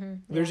them. Mm-hmm, yeah.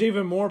 There's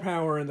even more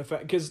power in the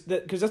fact, because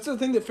that's the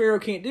thing that Pharaoh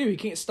can't do. He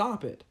can't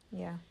stop it.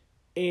 Yeah.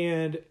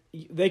 And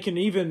they can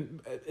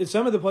even,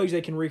 some of the plagues they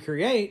can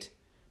recreate,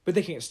 but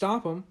they can't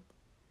stop them.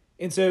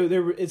 And so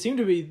it seemed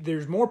to be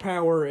there's more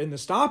power in the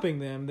stopping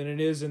them than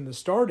it is in the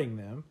starting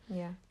them.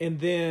 Yeah.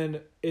 And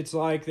then it's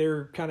like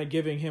they're kind of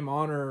giving him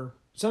honor.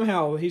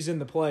 Somehow he's in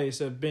the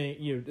place of being,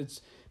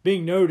 it's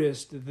being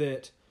noticed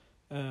that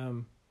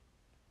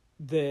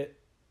that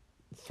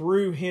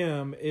through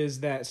him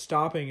is that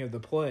stopping of the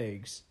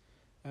plagues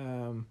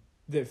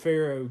that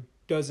Pharaoh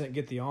doesn't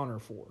get the honor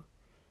for.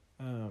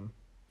 And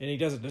he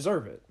doesn't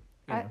deserve it.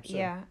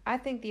 Yeah. I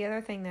think the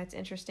other thing that's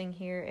interesting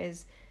here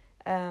is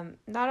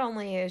not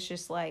only is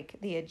just like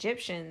the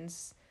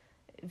Egyptians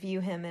view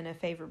him in a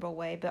favorable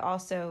way, but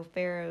also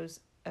Pharaoh's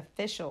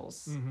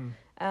officials. Mm-hmm.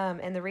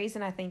 And the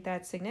reason I think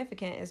that's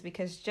significant is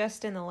because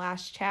just in the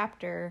last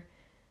chapter,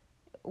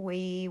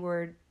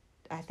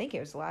 I think it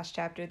was the last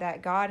chapter,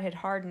 that God had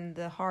hardened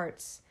the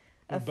hearts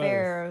of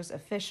Pharaoh's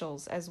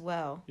officials as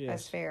well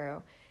as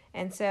Pharaoh.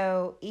 And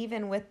so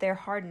even with their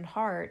hardened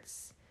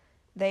hearts,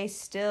 they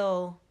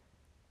still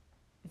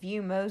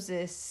view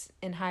Moses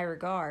in high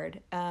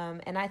regard.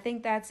 And I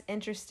think that's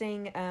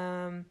interesting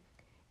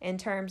in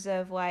terms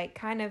of like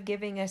kind of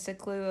giving us a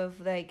clue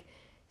of like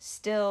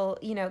still,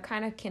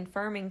 kind of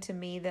confirming to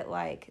me that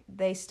like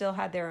they still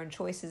had their own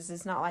choices.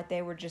 It's not like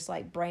they were just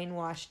like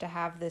brainwashed to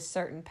have this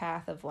certain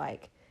path of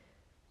like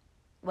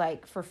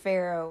for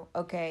Pharaoh,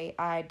 okay,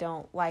 I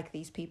don't like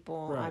these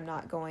people. Right. I'm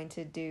not going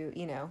to do,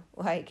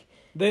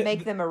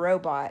 make them a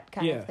robot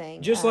kind of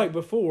thing. Just like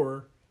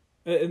before,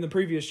 in the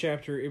previous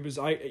chapter, it was,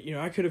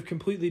 I could have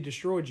completely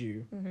destroyed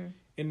you. Mm-hmm.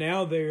 And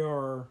now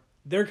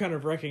they're kind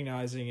of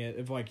recognizing it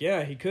of like,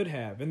 yeah, he could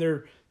have. And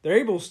they're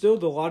able still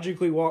to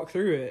logically walk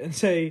through it and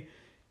say,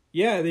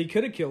 yeah, he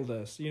could have killed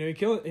us. He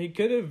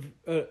could have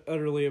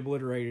utterly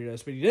obliterated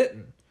us, but he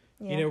didn't.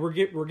 Yeah.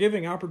 We're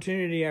giving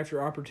opportunity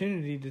after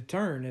opportunity to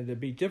turn and to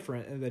be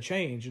different and to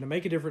change and to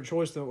make a different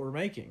choice than what we're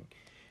making.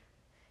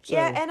 So,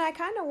 yeah, and I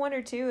kind of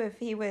wonder too if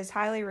he was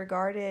highly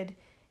regarded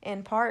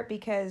in part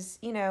because,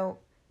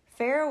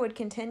 Pharaoh would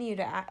continue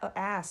to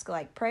ask,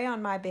 like, pray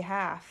on my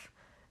behalf,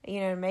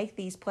 make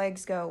these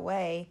plagues go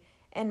away.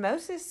 And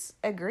Moses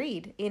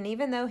agreed. And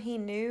even though he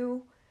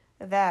knew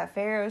that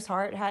Pharaoh's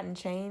heart hadn't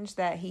changed,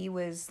 that he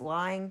was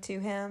lying to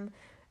him,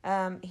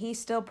 he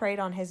still prayed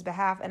on his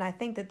behalf. And I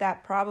think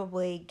that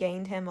probably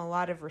gained him a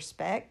lot of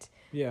respect.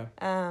 Yeah.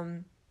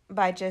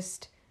 By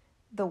just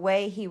the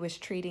way he was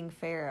treating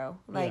Pharaoh.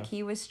 Like,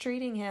 he was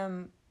treating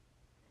him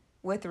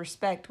with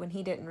respect when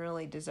he didn't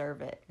really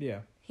deserve it. Yeah.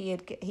 He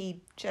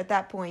at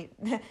that point,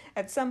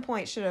 at some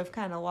point, should have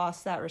kind of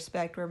lost that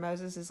respect where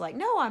Moses is like,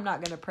 no, I'm not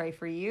going to pray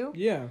for you.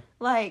 Yeah.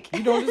 Like,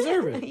 you don't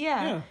deserve it.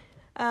 Yeah.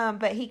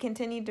 But he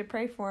continued to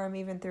pray for him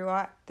even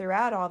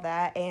throughout all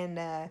that,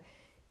 and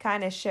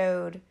kind of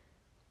showed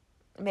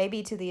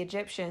maybe to the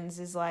Egyptians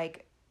is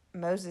like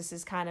Moses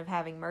is kind of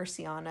having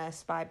mercy on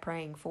us by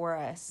praying for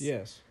us.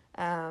 Yes.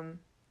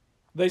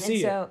 They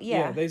see it.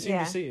 Yeah, they seem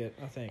to see it,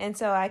 I think. And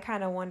so I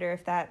kind of wonder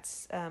if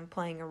that's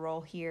playing a role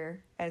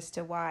here as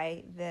to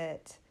why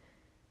that,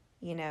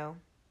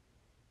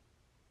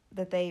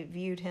 that they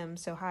viewed him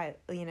so high,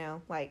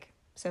 like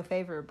so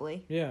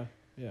favorably. Yeah,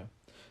 yeah.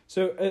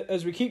 So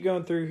as we keep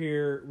going through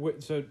here,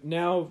 so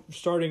now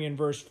starting in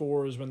verse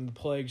 4 is when the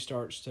plague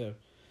starts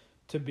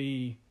to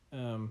be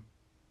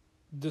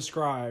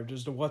described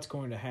as to what's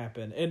going to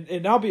happen.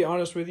 And I'll be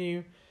honest with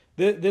you,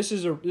 this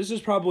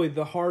is probably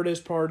the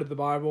hardest part of the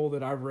Bible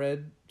that I've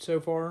read so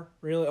far.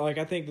 Really, like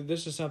I think that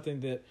this is something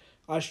that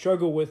I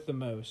struggle with the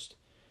most,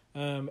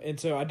 and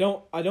so I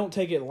don't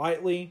take it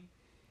lightly.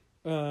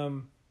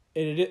 And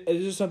it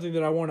is something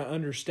that I want to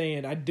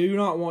understand. I do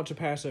not want to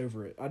pass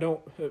over it. I don't.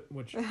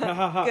 Which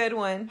good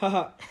one.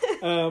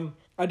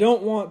 I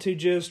don't want to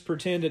just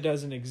pretend it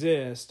doesn't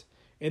exist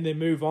and then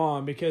move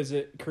on because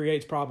it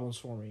creates problems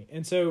for me.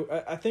 And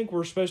so I think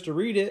we're supposed to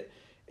read it.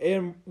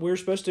 And we're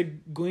supposed to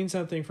glean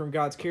something from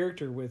God's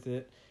character with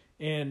it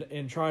and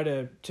try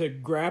to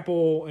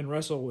grapple and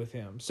wrestle with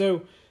him.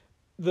 So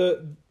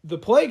the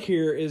plague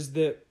here is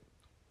that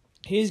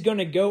he's going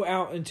to go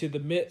out into the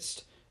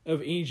midst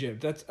of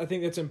Egypt. I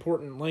think that's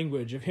important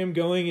language of him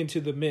going into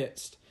the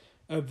midst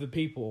of the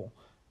people.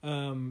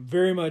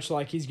 Very much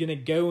like he's going to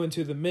go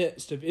into the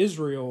midst of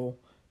Israel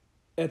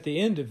at the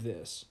end of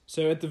this.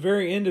 So at the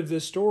very end of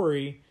this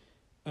story,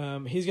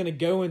 he's going to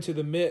go into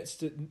the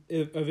midst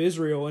of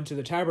Israel, into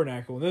the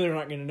tabernacle, and then they're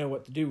not going to know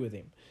what to do with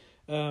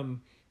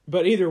him.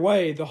 But either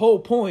way, the whole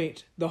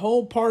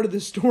part of the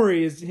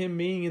story is him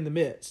being in the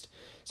midst.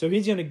 So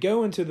he's going to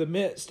go into the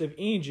midst of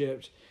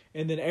Egypt,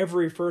 and then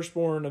every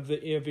firstborn of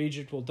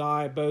Egypt will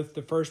die, both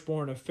the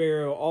firstborn of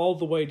Pharaoh all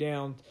the way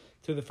down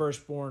to the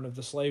firstborn of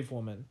the slave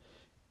woman,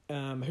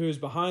 who is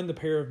behind the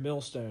pair of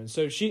millstones.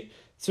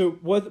 So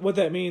what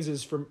that means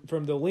is from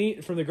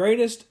the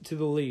greatest to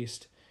the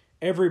least,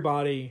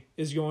 everybody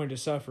is going to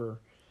suffer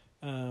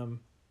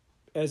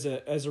as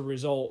a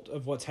result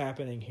of what's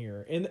happening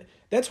here. And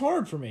that's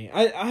hard for me.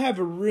 I have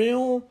a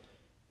real,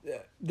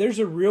 there's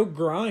a real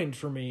grind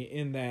for me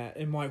in that.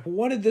 And like,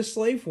 what did the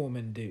slave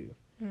woman do?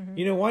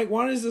 Mm-hmm.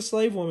 Why does the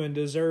slave woman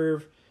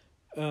deserve,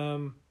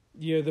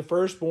 the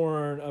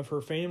firstborn of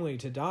her family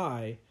to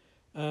die?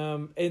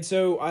 And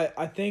so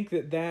I think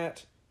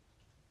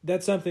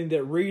that's something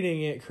that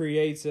reading it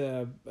creates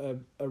a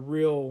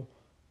real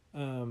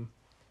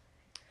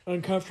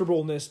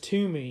uncomfortableness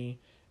to me.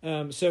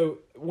 So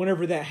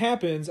whenever that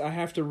happens, I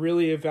have to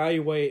really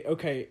evaluate,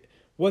 okay,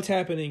 what's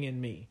happening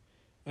in me?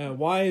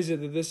 Why is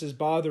it that this is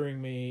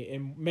bothering me?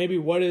 And maybe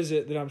what is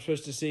it that I'm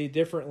supposed to see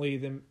differently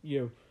than,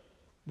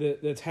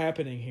 that's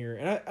happening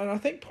here? And I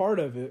think part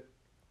of it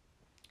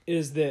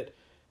is that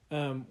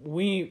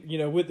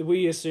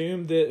we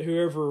assume that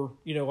whoever,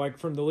 like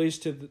from the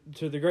least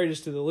to the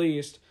greatest to the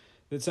least,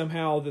 that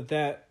somehow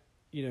that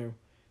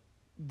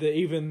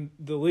even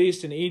the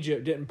least in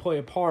Egypt didn't play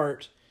a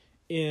part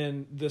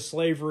in the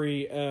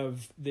slavery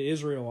of the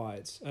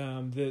Israelites,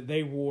 that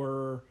they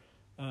were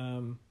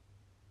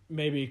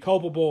maybe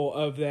culpable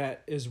of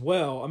that as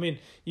well. I mean,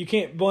 you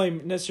can't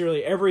blame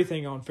necessarily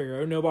everything on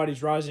Pharaoh.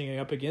 Nobody's rising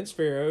up against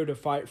Pharaoh to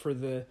fight for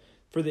the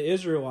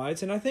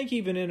Israelites. And I think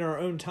even in our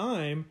own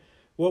time,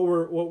 what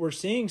we're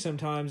seeing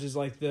sometimes is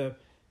like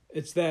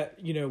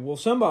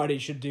somebody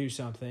should do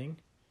something.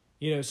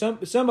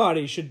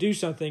 Somebody should do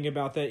something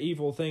about that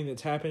evil thing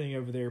that's happening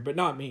over there, but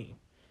not me.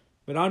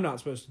 But I'm not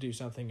supposed to do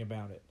something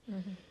about it.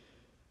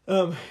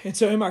 Mm-hmm. And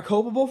so am I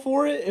culpable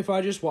for it if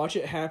I just watch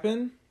it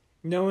happen,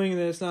 knowing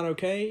that it's not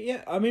okay?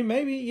 Yeah, I mean,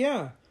 maybe,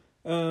 yeah.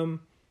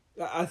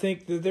 I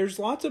think that there's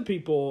lots of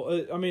people.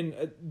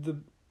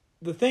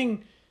 The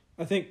thing,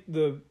 I think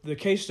the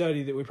case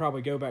study that we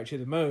probably go back to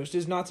the most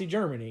is Nazi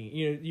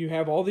Germany. You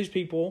have all these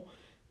people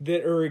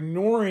that are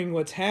ignoring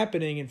what's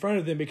happening in front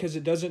of them because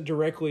it doesn't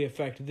directly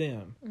affect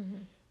them.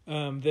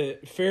 Mm-hmm.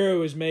 That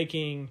Pharaoh is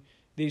making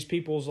these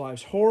people's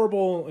lives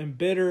horrible and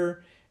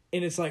bitter,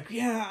 and it's like,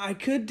 yeah, I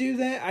could do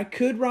that. I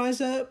could rise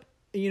up,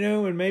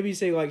 and maybe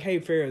say like, hey,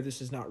 Pharaoh,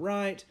 this is not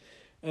right.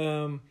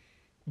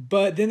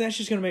 But then that's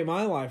just going to make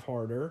my life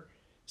harder.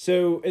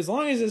 So as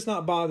long as it's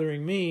not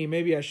bothering me,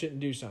 maybe I shouldn't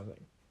do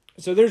something.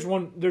 So there's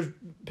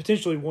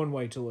potentially one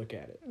way to look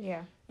at it.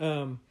 Yeah.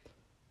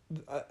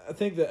 I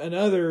think that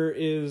another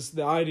is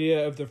the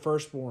idea of the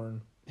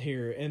firstborn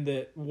here, and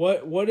that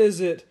what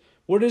is it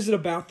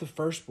about the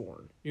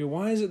firstborn?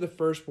 Why is it the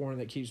firstborn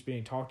that keeps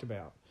being talked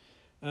about?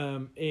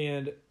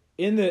 And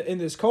in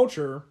this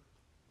culture,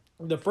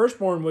 the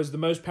firstborn was the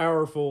most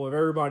powerful of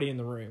everybody in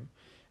the room.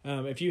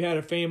 If you had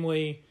a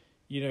family,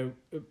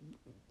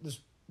 this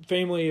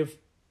family of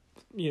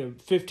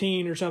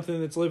 15 or something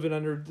that's living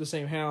under the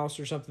same house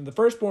or something, the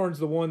firstborn's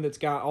the one that's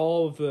got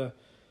all of the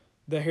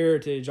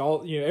heritage,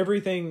 all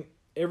everything,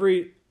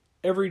 every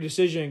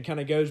decision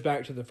kind of goes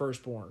back to the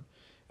firstborn.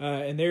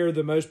 And they're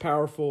the most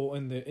powerful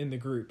in the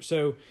group.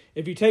 So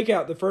if you take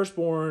out the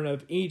firstborn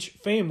of each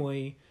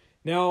family,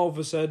 now all of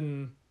a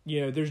sudden,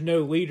 there's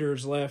no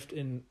leaders left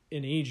in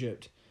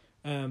Egypt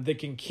that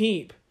can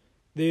keep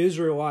the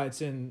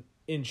Israelites in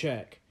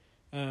check.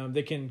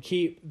 That can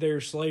keep their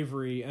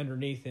slavery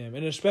underneath them.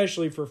 And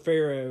especially for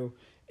Pharaoh,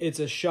 it's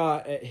a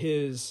shot at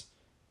his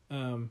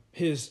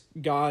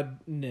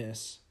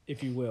godness,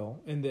 if you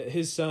will. And that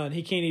his son,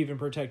 he can't even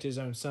protect his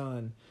own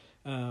son.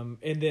 And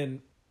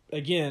then,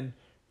 again,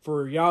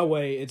 for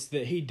Yahweh, it's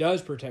that he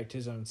does protect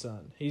his own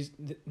son.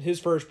 His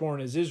firstborn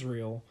is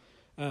Israel,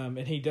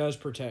 and he does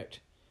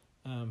protect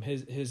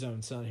his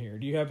own son here.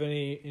 Do you have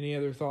any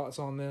other thoughts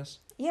on this?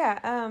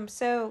 Yeah.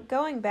 So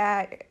going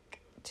back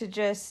to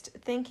just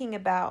thinking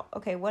about,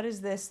 okay, what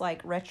is this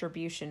like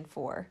retribution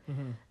for?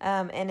 Mm-hmm.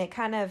 And it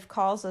kind of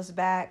calls us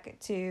back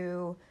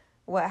to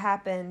what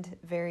happened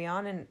very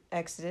on in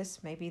Exodus,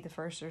 maybe the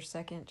first or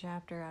second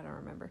chapter, I don't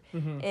remember.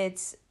 Mm-hmm.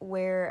 It's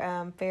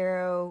where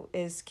Pharaoh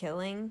is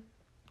killing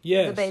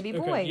the baby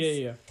boys.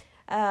 Okay. Yeah.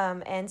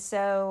 And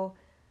so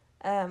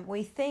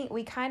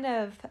we kind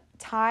of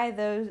tie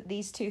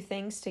these two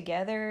things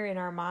together in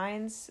our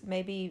minds,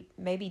 maybe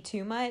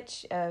too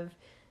much, of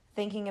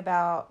thinking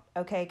about,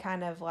 okay,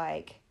 kind of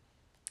like,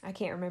 I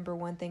can't remember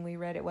one thing we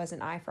read, it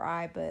wasn't eye for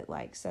eye, but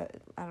like, so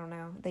I don't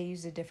know, they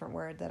used a different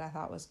word that I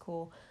thought was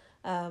cool.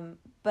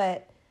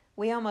 But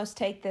we almost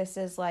take this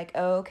as like,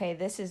 oh, okay,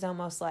 this is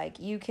almost like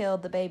you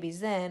killed the babies,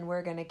 then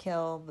we're going to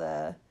kill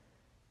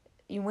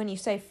when you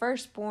say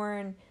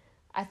firstborn,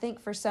 I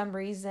think for some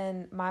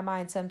reason my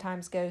mind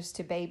sometimes goes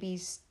to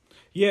babies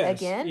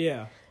again.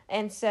 Yeah.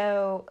 And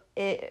so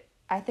I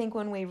think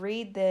when we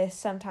read this,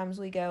 sometimes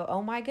we go,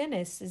 oh my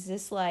goodness, is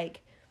this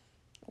like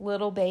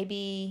little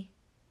baby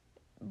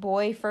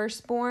boy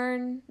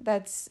firstborn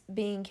that's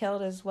being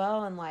killed as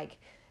well? And like,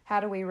 how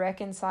do we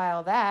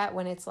reconcile that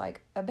when it's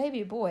like a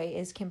baby boy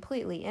is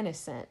completely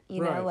innocent?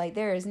 Right. Like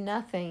there is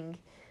nothing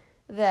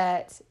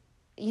that,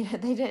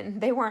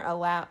 they weren't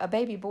a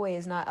baby boy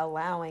is not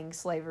allowing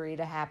slavery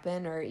to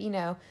happen, or,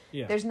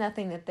 there's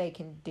nothing that they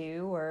can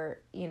do or,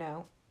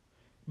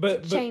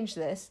 change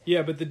this.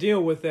 Yeah, but the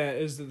deal with that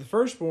is that the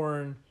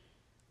firstborn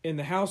in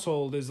the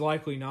household is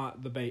likely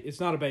not the baby. It's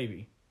not a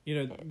baby. You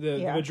know, the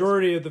Yeah.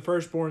 majority of the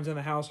firstborns in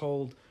the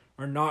household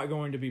are not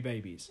going to be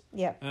babies.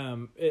 Yeah.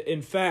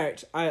 In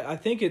fact, I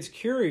think it's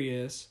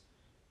curious.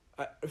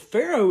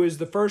 Pharaoh is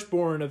the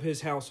firstborn of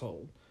his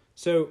household.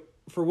 So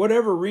for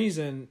whatever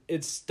reason,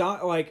 it's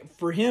not like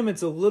for him,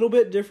 it's a little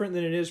bit different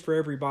than it is for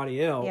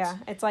everybody else. Yeah,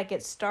 it's like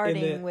it's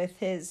starting with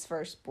his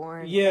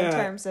firstborn Yeah, in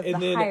terms of the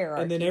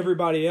hierarchy. and then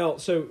everybody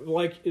else. So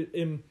like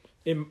in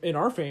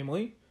our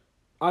family,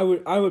 I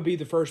would be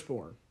the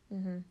firstborn.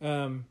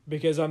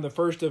 Because I'm the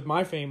first of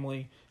my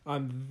family.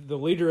 I'm the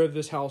leader of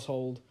this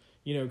household,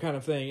 you know, kind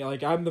of thing.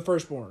 Like I'm the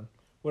firstborn,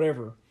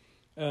 whatever.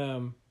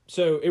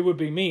 So it would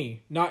be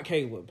me, not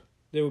Caleb,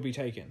 that would be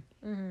taken.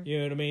 You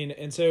know what I mean?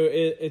 And so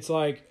it's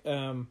like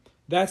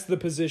that's the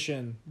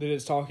position that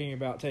it's talking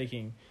about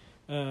taking.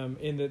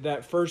 In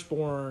that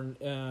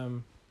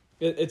firstborn,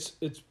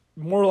 it's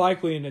more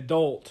likely an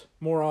adult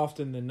more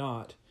often than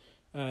not,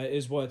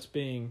 is what's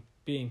being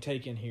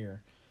taken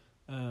here.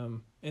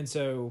 And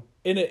so,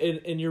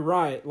 and you're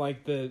right.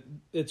 Like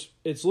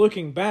it's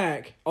looking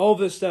back. All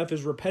this stuff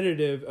is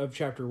repetitive of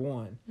chapter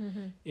 1,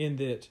 in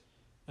that,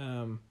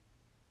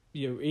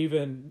 you know,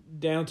 even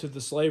down to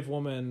the slave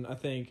woman. I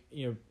think,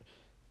 you know,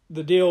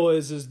 the deal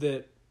is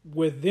that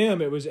with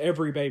them it was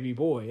every baby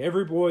boy,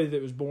 every boy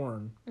that was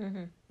born,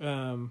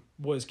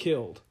 was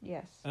killed.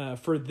 Yes.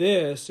 For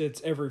this,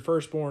 it's every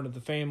firstborn of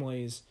the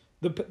families.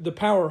 The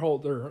power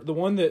holder, the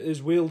one that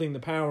is wielding the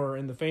power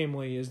in the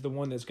family, is the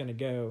one that's going to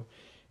go.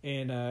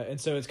 And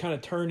so it's kind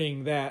of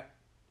turning that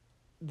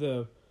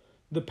the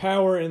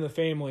power in the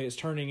family is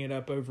turning it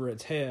up over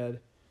its head,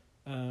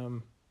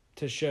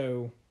 to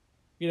show,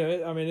 you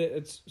know, I mean,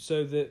 it's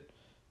so that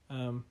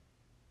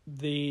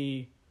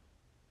the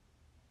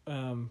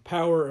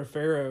power of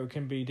Pharaoh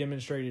can be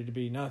demonstrated to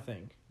be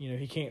nothing. You know,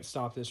 he can't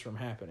stop this from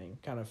happening,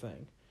 kind of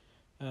thing.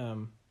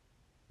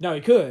 No,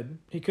 he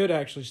could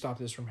actually stop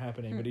this from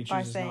happening, but he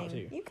chooses not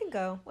to. You can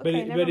go.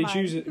 Okay, but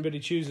he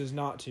chooses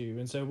not to,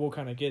 and so we'll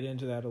kind of get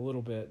into that a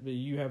little bit. But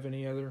you have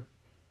any thoughts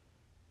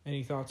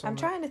on that? I'm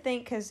trying to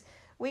think, because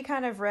we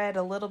kind of read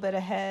a little bit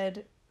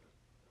ahead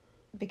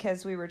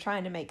because we were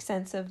trying to make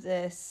sense of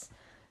this.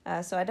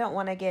 So I don't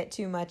want to get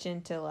too much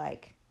into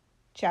like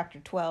chapter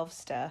 12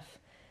 stuff.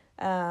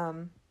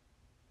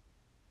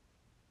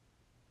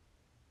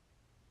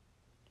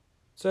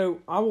 So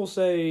I will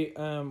say,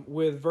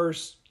 with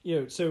verse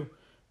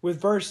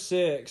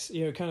 6,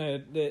 you know, kind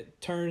of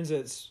it turns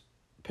its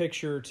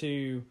picture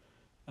to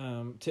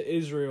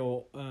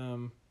Israel,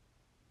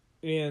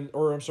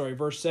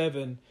 verse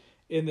 7,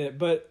 in that,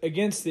 but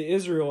against the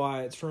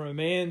Israelites, from a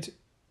man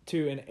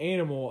to an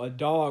animal, a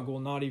dog will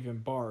not even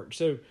bark.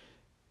 So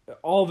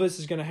all of this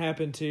is going to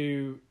happen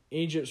to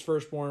Egypt's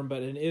firstborn,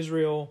 but in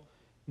Israel,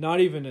 not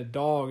even a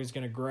dog is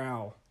going to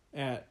growl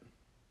at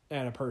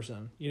a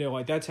person. You know,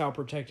 like that's how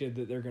protected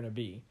that they're going to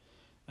be,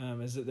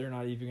 is that they're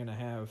not even going to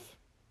have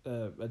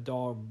a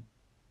dog,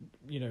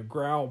 you know,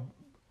 growl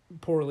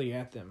poorly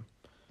at them.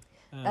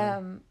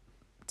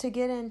 To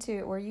get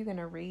into, were you going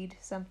to read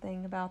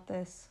something about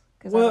this?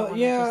 Well,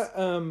 yeah.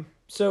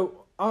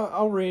 So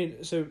I'll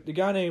read. So the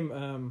guy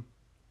named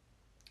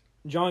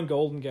John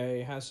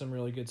Goldengay has some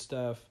really good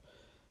stuff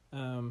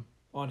on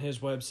his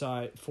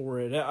website for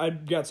it. I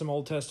got some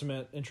Old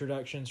Testament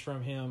introductions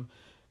from him,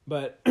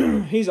 but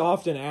he's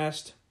often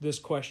asked this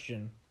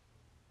question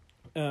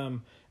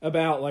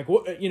about, like,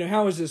 what, you know,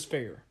 how is this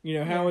fair? You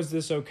know, how is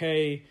this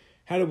okay?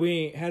 How do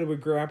we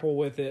grapple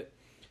with it?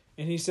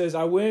 And he says,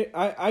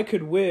 I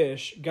could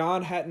wish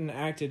God hadn't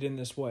acted in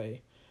this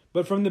way.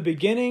 But from the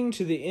beginning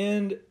to the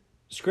end,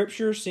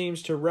 Scripture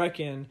seems to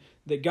reckon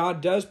that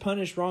God does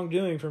punish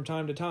wrongdoing from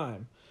time to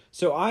time.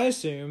 So I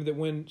assume that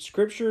when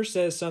Scripture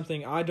says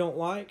something I don't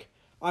like,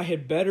 I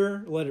had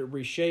better let it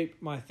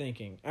reshape my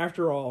thinking.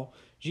 After all,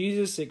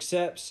 Jesus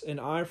accepts an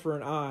eye for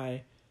an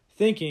eye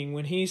thinking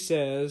when he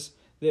says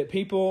that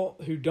people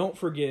who don't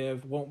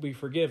forgive won't be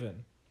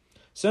forgiven.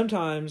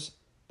 Sometimes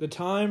the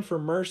time for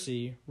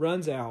mercy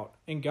runs out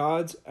and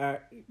God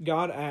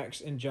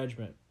acts in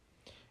judgment.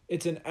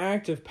 It's an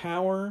act of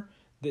power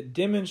that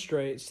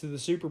demonstrates to the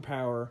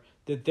superpower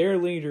that their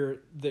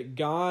leader, that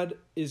God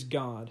is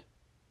God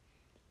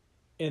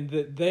and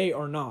that they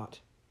are not.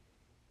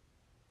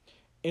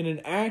 In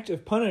an act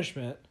of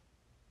punishment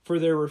for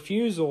their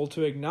refusal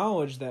to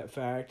acknowledge that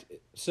fact.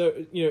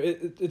 So, you know,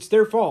 it's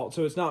their fault,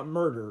 so it's not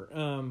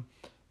murder,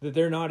 that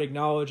they're not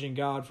acknowledging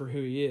God for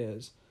who he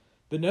is.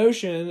 The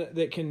notion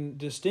that can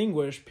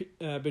distinguish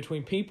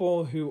between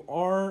people who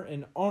are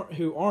and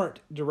who aren't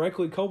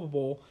directly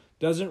culpable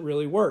doesn't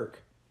really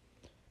work.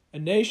 A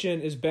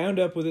nation is bound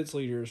up with its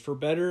leaders, for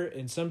better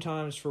and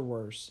sometimes for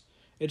worse.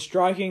 It's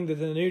striking that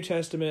the New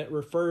Testament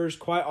refers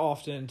quite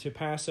often to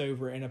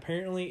Passover and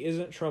apparently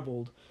isn't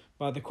troubled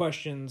by the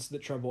questions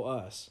that trouble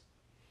us.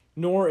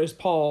 Nor is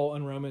Paul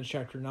in Romans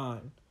chapter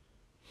 9.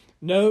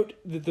 Note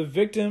that the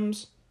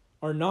victims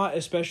are not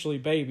especially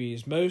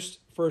babies. Most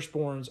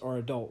firstborns are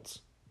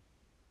adults.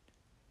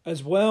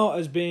 As well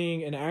as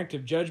being an act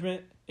of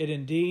judgment, it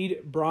indeed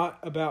brought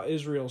about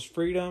Israel's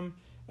freedom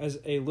as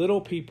a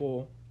little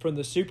people from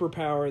the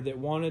superpower that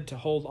wanted to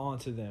hold on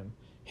to them,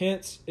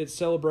 hence its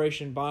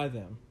celebration by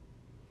them.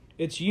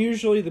 It's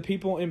usually the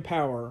people in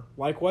power,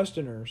 like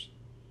Westerners,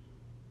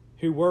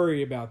 who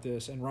worry about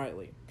this, and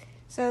rightly.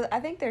 So I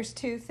think there's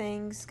two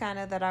things kind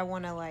of that I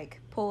want to like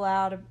pull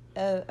out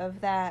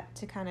of that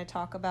to kind of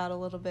talk about a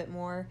little bit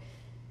more.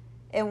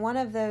 And one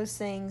of those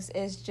things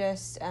is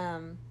just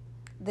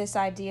this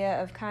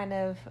idea of kind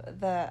of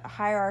the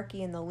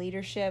hierarchy and the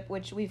leadership,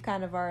 which we've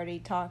kind of already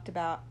talked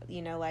about,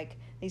 you know, like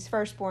these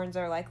firstborns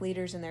are like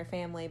leaders in their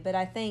family. But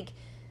I think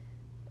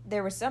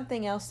there was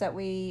something else that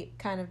we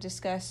kind of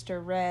discussed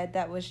or read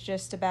that was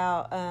just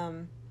about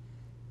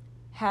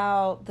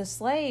how the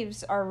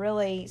slaves are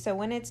really, so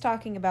when it's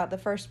talking about the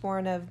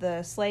firstborn of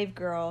the slave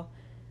girl,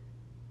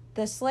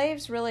 the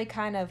slaves really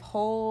kind of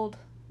hold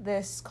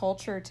this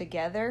culture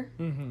together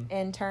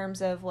in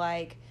terms of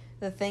like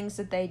the things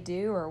that they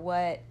do or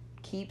what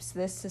keeps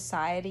this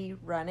society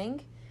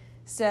running.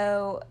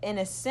 So in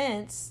a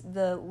sense,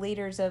 the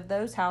leaders of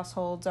those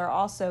households are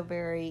also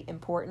very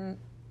important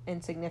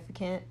and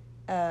significant.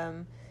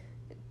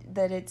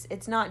 That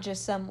it's not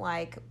just some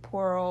like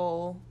poor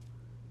old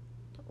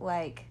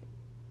like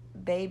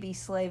baby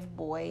slave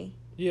boy.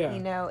 Yeah. You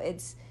know,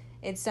 it's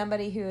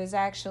somebody who is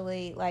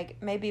actually like,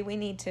 maybe we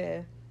need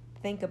to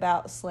think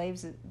about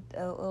slaves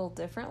a little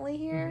differently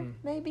here,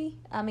 maybe.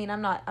 I mean,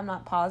 I'm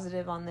not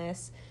positive on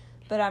this,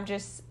 but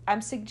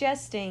I'm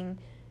suggesting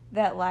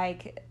that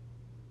like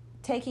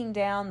taking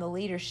down the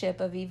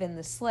leadership of even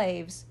the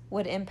slaves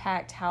would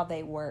impact how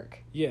they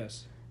work.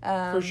 Yes.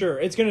 For sure.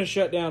 It's going to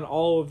shut down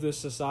all of this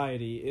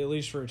society, at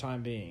least for a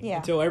time being,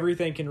 until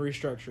everything can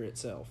restructure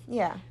itself.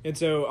 Yeah. And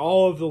so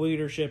all of the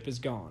leadership is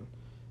gone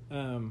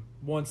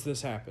once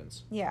this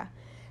happens. Yeah.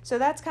 So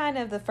that's kind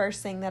of the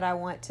first thing that I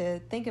want to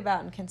think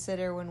about and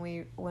consider when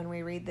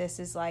we read this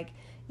is like,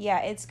 yeah,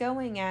 it's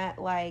going at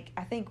like,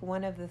 I think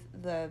one of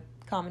the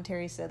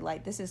commentaries said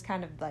like this is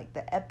kind of like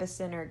the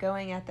epicenter,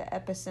 going at the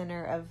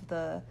epicenter of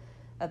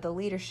the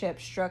leadership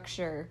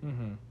structure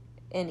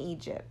in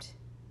Egypt.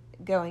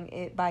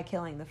 By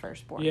killing the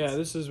firstborns. Yeah,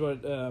 this is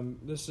what from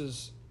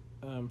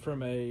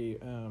a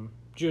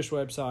Jewish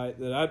website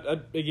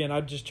that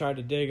I just tried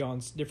to dig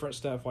on different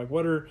stuff like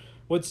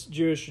what's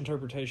Jewish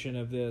interpretation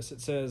of this.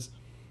 It says,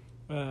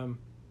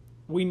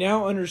 we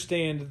now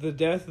understand the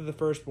death of the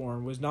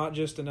firstborn was not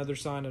just another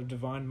sign of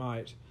divine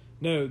might.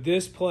 No,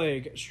 this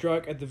plague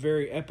struck at the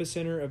very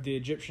epicenter of the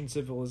Egyptian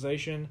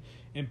civilization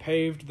and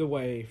paved the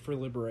way for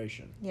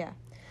liberation. Yeah,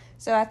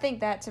 so I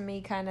think that to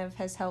me kind of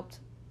has helped.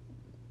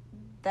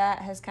 That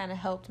has kind of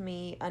helped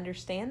me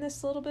understand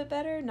this a little bit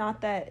better. Not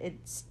that it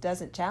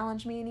doesn't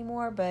challenge me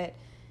anymore, but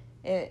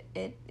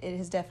it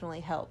has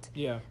definitely helped.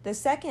 Yeah. The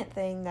second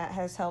thing that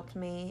has helped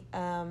me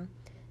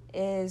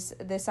is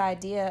this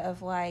idea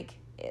of like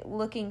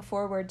looking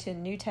forward to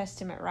New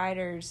Testament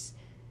writers.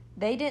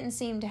 They didn't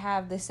seem to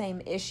have the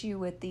same issue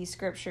with these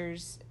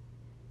scriptures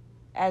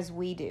as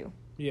we do.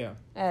 Yeah.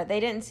 They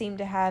didn't seem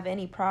to have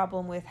any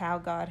problem with how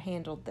God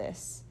handled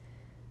this.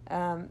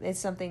 It's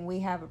something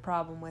we have a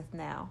problem with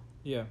now.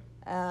 Yeah.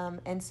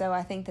 And so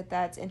I think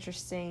that's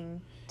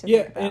interesting to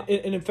think about.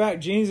 And in fact,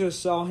 Jesus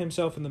saw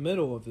himself in the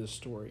middle of this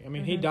story. I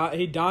mean, he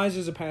dies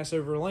as a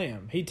Passover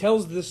lamb. He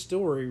tells this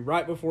story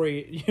right before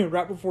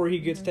he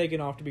gets taken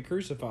off to be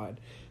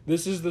crucified.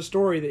 This is the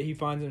story that he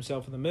finds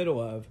himself in the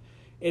middle of,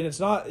 and it's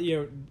not,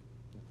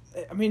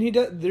 I mean,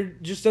 there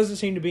just doesn't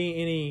seem to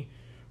be any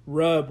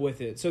rub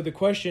with it. So the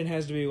question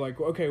has to be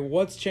like, okay,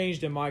 what's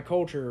changed in my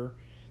culture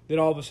that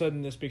all of a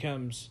sudden this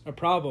becomes a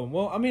problem?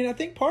 Well, I mean, I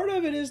think part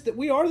of it is that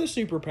we are the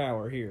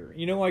superpower here.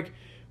 Like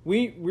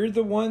we're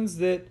the ones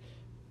that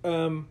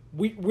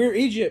we're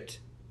Egypt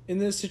in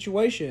this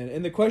situation,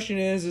 and the question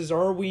is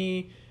are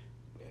we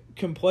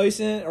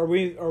complacent? Are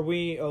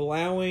we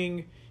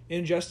allowing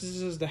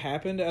injustices to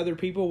happen to other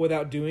people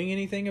without doing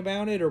anything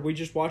about it? Or are we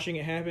just watching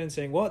it happen and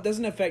saying, well, it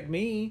doesn't affect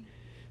me,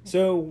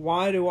 so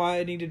why do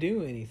I need to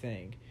do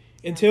anything?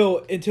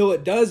 Until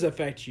it does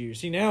affect you.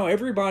 See, now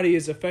everybody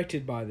is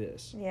affected by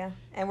this. Yeah,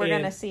 and we're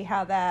going to see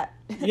how that...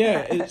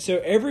 So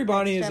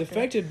everybody is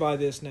affected by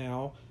this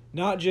now,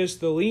 not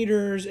just the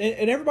leaders.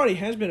 And everybody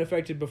has been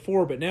affected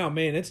before, but now,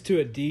 man, it's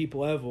to a deep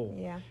level.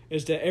 Yeah.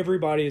 As to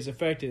everybody is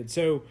affected.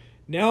 So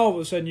now all of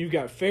a sudden you've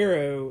got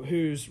Pharaoh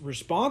who's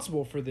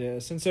responsible for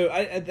this. And so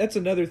that's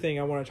another thing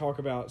I want to talk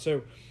about.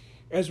 So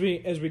as we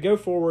go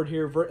forward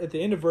here, at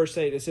the end of verse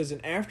 8, it says,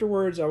 and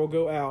afterwards I will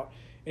go out,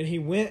 and he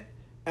went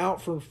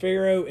out from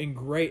Pharaoh in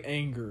great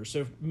anger.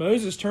 So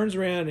Moses turns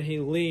around and he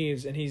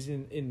leaves, and he's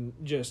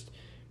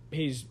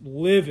he's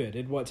livid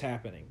at what's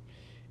happening.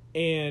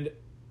 And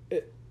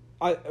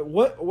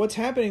what's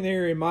happening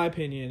there, in my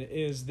opinion,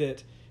 is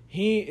that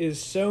he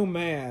is so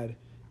mad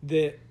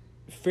that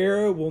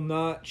Pharaoh will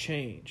not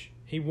change.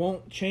 He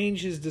won't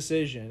change his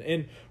decision.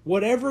 And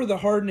whatever the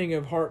hardening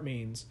of heart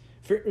means,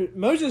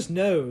 Moses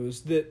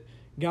knows that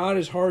God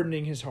is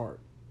hardening his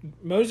heart.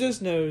 Moses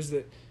knows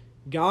that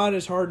God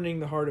is hardening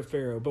the heart of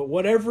Pharaoh. But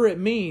whatever it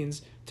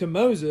means to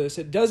Moses,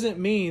 it doesn't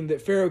mean that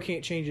Pharaoh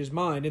can't change his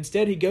mind.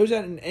 Instead, he goes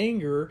out in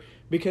anger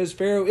because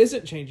Pharaoh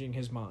isn't changing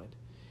his mind.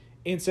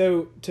 And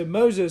so to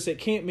Moses, it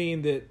can't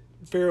mean that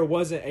Pharaoh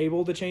wasn't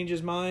able to change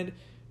his mind.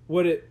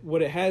 What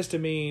it has to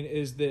mean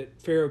is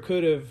that Pharaoh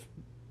could have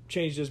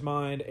changed his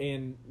mind,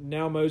 and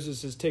now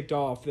Moses is ticked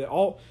off that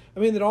all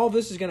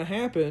this is going to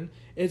happen.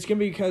 It's going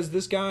to be because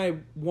this guy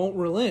won't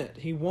relent.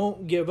 He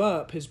won't give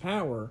up his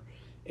power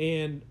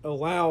and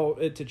allow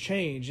it to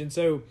change. And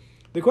so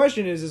the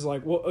question is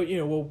like,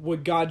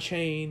 would God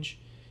change?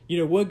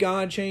 Would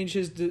God change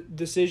his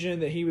decision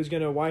that he was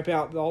going to wipe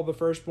out all the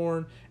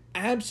firstborn?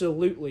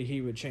 Absolutely,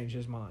 he would change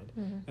his mind.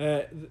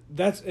 Mm-hmm.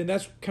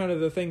 That's kind of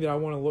the thing that I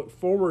want to look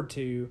forward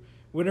to.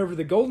 Whenever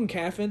the golden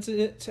calf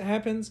incident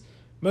happens,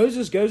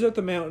 Moses goes up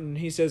the mountain.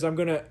 He says, "I'm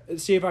going to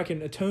see if I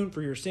can atone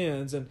for your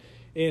sins." And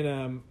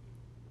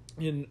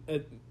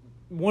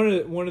one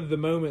of the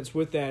moments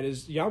with that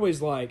is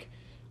Yahweh's like,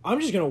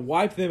 "I'm just going to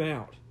wipe them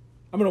out.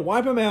 I'm going to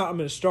wipe them out. I'm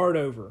going to start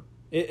over."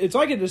 It's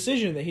like a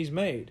decision that he's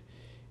made.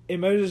 And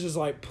Moses is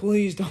like,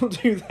 please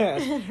don't do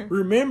that.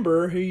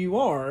 Remember who you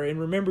are, and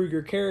remember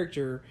your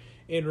character,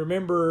 and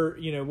remember,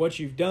 what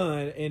you've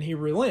done. And he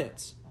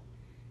relents.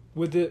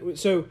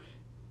 So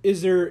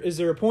is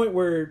there a point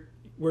where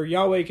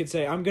Yahweh could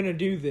say, I'm going to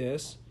do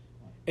this,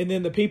 and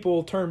then the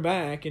people turn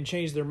back and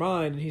change their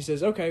mind, and he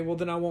says, okay, well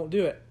then I won't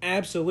do it?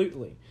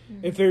 Absolutely.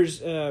 Mm-hmm. If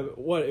there's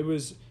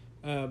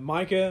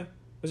Micah,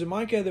 was it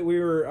Micah that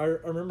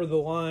I remember the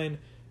line,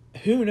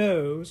 who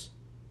knows,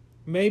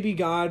 maybe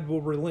God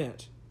will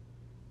relent.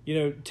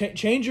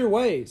 Change your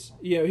ways.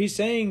 He's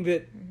saying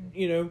that,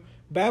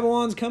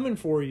 Babylon's coming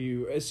for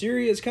you.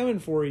 Assyria's coming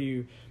for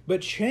you.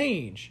 But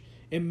change.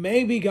 And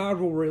maybe God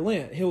will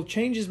relent. He'll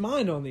change his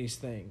mind on these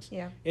things.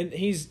 Yeah. And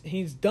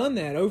he's done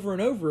that over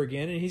and over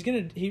again. And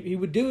he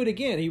would do it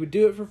again. He would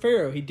do it for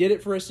Pharaoh. He did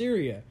it for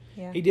Assyria.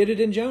 Yeah. He did it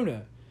in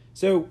Jonah.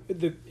 So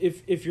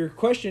if your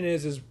question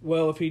is,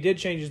 well, if he did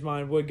change his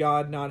mind, would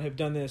God not have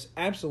done this?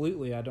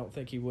 Absolutely, I don't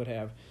think he would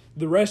have.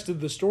 The rest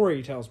of the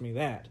story tells me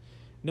that.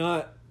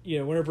 Not...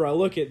 whenever I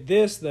look at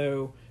this,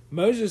 though,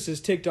 Moses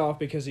is ticked off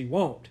because he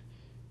won't.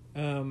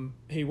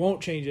 He won't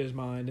change his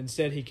mind.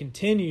 Instead, he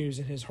continues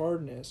in his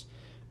hardness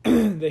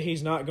that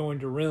he's not going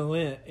to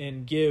relent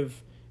and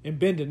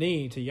bend a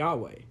knee to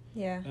Yahweh.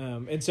 Yeah.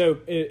 And so,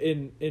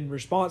 in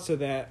response to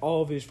that,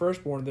 all of his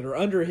firstborn that are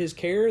under his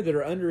care, that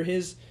are under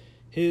his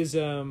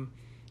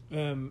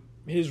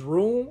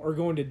rule, are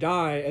going to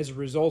die as a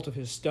result of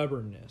his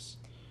stubbornness.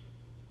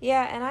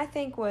 Yeah, and I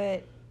think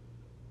what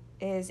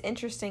is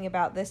interesting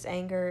about this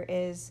anger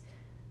is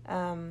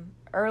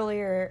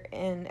earlier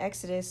in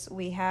Exodus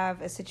we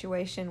have a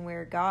situation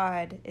where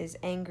God is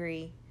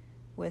angry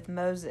with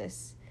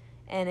Moses,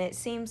 and it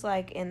seems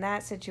like in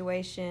that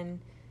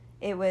situation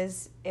it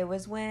was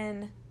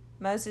when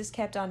Moses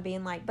kept on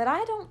being like, but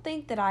I don't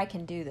think that I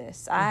can do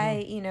this.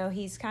 Mm-hmm.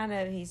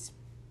 He's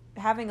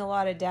having a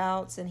lot of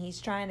doubts, and he's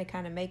trying to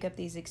kind of make up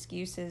these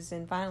excuses,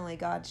 and finally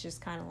God's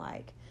just kind of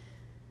like,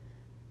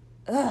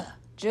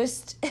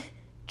 just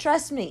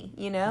trust me,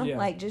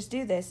 like just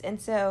do this. And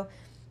so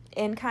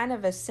in kind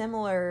of a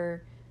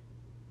similar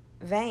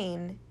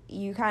vein,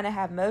 you kind of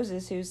have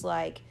Moses who's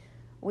like,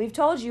 we've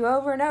told you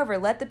over and over,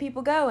 let the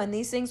people go and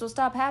these things will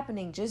stop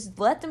happening. Just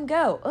let them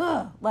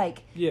go.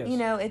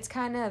 It's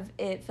kind of,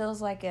 it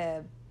feels like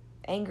a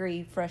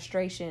angry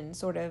frustration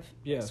sort of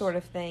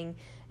thing.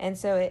 And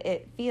so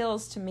it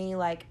feels to me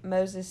like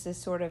Moses is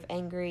sort of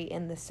angry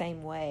in the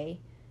same way.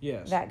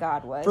 Yes. That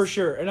God was. For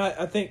sure. And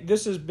I think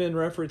this has been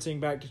referencing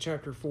back to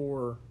chapter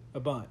 4 a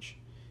bunch.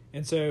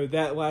 And so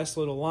that last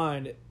little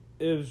line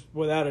is,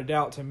 without a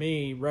doubt to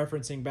me,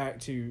 referencing back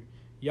to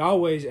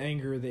Yahweh's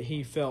anger that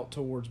he felt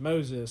towards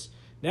Moses.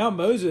 Now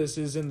Moses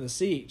is in the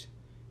seat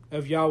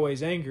of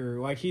Yahweh's anger.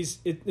 Like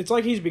it's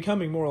like he's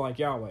becoming more like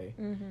Yahweh.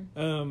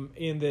 Mm-hmm.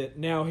 In that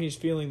now he's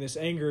feeling this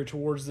anger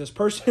towards this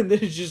person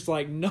that is just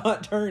like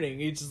not turning.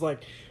 He's just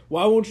like,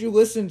 why won't you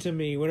listen to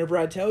me whenever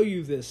I tell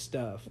you this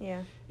stuff?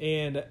 Yeah.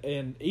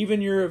 And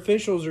even your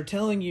officials are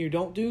telling you,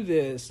 don't do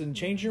this and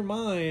change your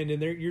mind,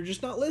 and you're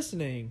just not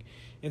listening.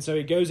 And so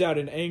he goes out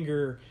in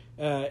anger,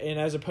 and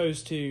as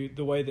opposed to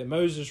the way that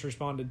Moses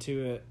responded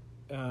to it,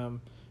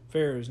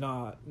 Pharaoh's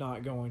not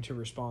going to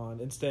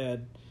respond.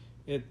 Instead,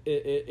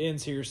 it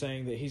ends here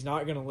saying that he's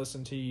not going to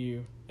listen to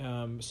you,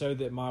 so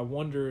that my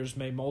wonders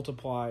may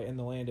multiply in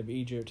the land of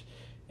Egypt.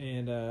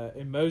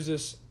 And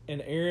Moses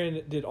and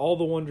Aaron did all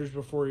the wonders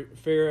before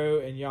Pharaoh,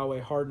 and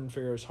Yahweh hardened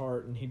Pharaoh's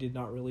heart, and he did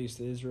not release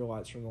the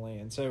Israelites from the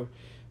land. So,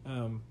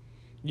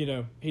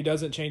 he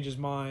doesn't change his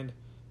mind,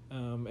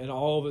 and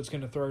all of it's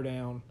going to throw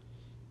down.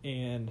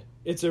 And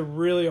it's a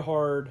really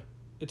hard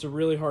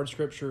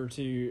scripture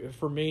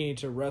for me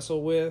to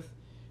wrestle with,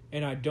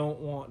 and I don't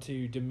want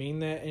to demean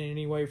that in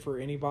any way for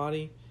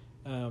anybody.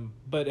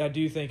 But I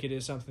do think it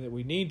is something that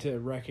we need to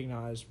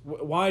recognize.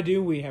 Why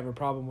do we have a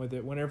problem with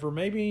it whenever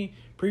maybe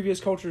previous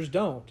cultures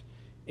don't?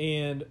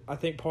 And I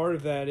think part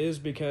of that is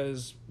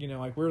because,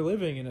 we're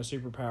living in a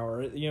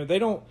superpower.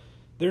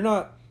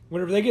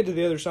 Whenever they get to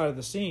the other side of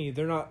the sea,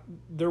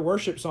 their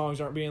worship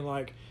songs aren't being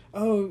like,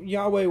 oh,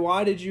 Yahweh,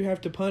 why did you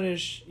have to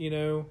punish,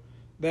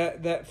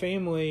 that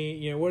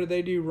family? What did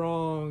they do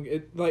wrong?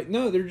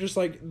 No, they're just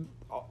like,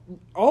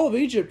 all of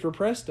Egypt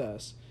repressed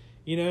us,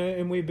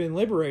 and we've been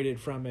liberated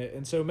from it.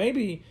 And so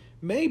maybe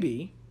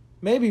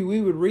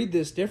we would read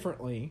this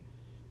differently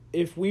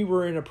if we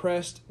were an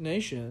oppressed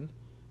nation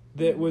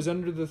that was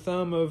under the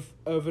thumb of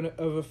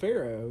a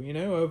pharaoh,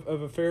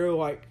 of a pharaoh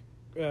like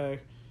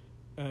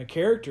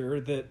character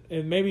that,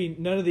 and maybe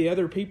none of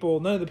the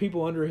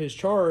people under his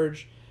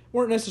charge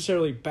weren't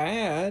necessarily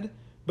bad,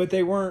 but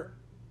they weren't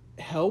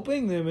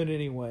helping them in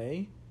any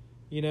way,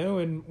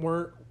 and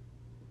weren't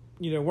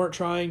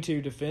trying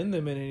to defend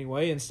them in any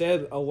way.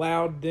 Instead,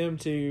 allowed them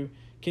to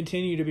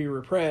continue to be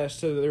repressed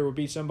so that there would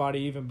be somebody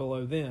even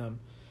below them.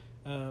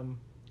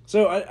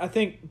 So I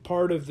think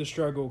part of the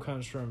struggle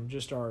comes from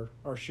just our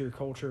sheer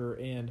culture,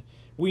 and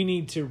we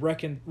need to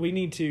reckon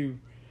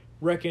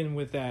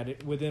with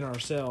that within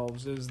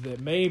ourselves, is that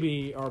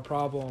maybe our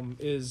problem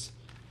is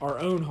our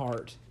own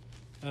heart.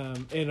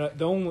 And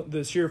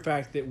the sheer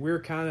fact that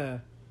we're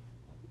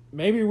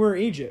maybe we're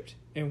Egypt,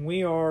 and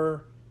we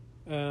are,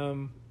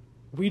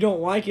 we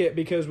don't like it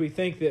because we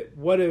think that,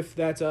 what if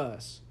that's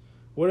us?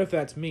 What if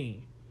that's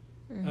me?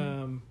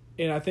 Mm-hmm.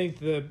 And I think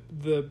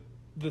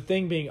the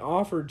thing being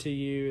offered to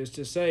you is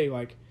to say,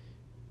 like,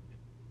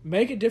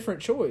 make a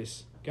different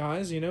choice,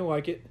 guys.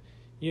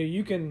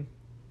 You can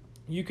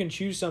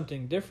choose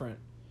something different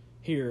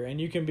here,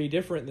 and you can be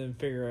different than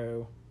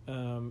Pharaoh,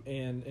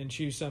 and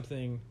choose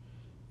something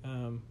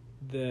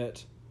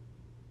that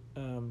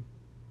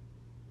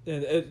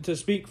to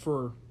speak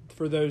for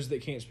those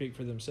that can't speak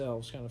for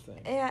themselves, kind of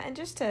thing. Yeah, and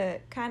just to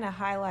kind of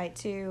highlight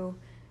too,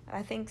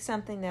 I think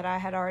something that I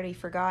had already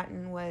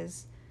forgotten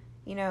was,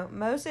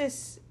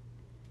 Moses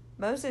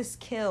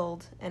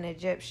killed an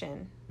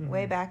Egyptian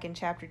way back in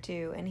chapter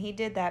 2, and he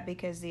did that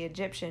because the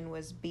Egyptian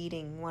was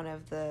beating one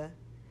of the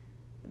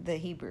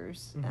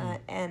Hebrews.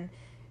 And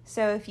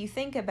so if you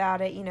think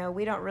about it,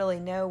 we don't really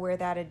know where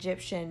that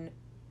Egyptian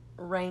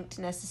ranked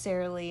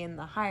necessarily in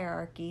the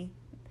hierarchy.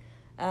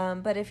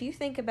 But if you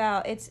think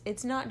about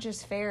it's not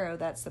just Pharaoh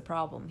that's the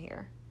problem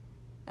here.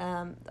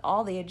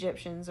 All the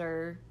Egyptians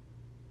are.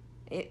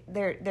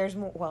 There's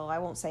more. Well, I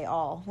won't say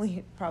all.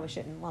 We probably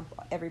shouldn't lump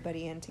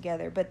everybody in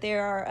together. But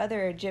there are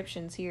other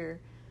Egyptians here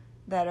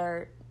that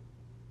are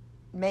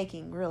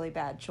making really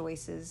bad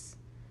choices,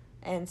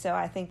 and so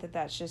I think that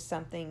that's just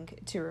something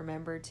to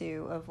remember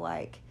too. Of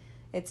like,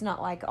 it's not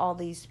like all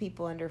these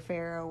people under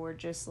Pharaoh were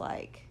just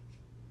like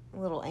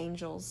little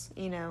angels,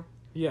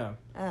 Yeah.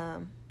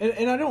 And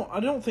I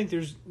don't think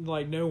there's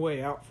like no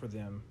way out for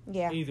them.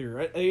 Yeah.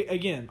 Either.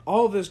 Again,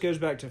 all of this goes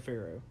back to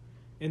Pharaoh.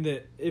 And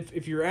that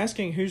if you're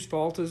asking whose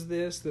fault is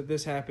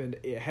this happened,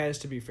 it has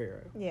to be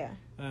Pharaoh. Yeah.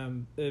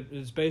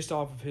 It's based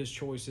off of his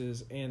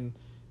choices, and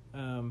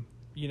and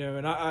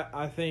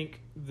I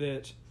think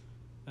that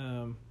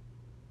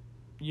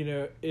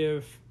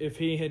if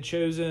he had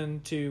chosen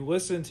to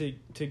listen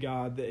to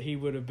God, that he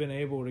would have been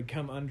able to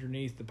come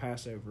underneath the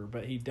Passover,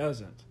 but he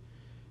doesn't.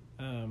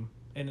 And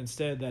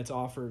instead that's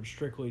offered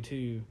strictly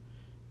to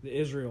the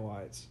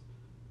Israelites.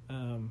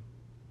 And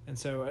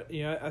so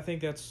I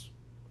think that's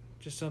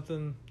just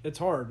something, it's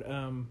hard.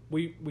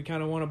 We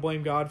kind of want to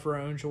blame God for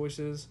our own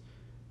choices,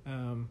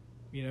 and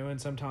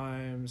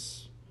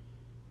sometimes,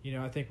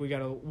 I think we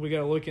gotta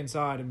look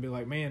inside and be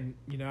like, man,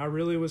 I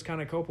really was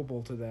kind of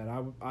culpable to that.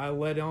 I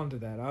led on to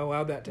that. I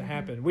allowed that to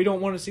happen. We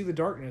don't want to see the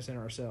darkness in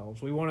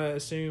ourselves. We want to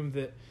assume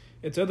that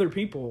it's other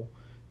people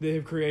that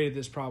have created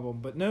this problem.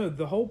 But no,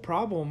 the whole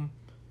problem,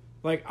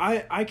 like,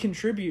 I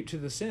contribute to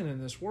the sin in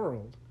this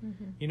world.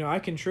 I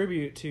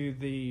contribute to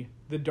the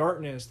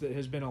darkness that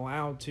has been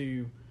allowed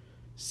to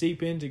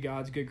seep into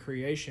God's good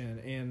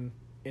creation,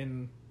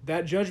 and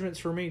that judgment's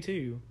for me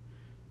too.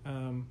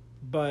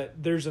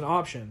 But there's an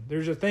option.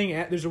 There's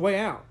a way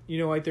out.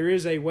 There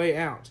is a way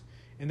out,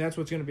 and that's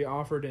what's going to be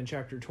offered in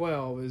chapter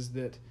 12. Is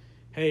that,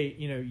 hey,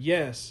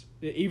 yes,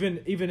 even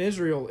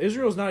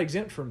Israel's not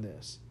exempt from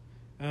this.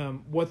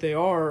 What they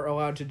are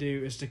allowed to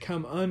do is to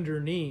come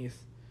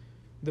underneath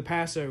the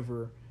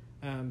Passover,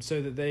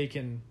 so that they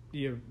can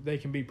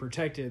be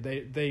protected.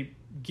 They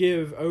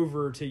give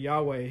over to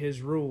Yahweh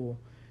His rule,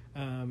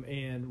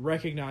 and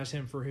recognize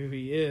Him for who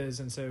He is,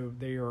 and so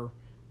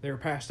they're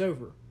passed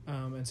over.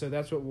 And so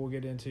that's what we'll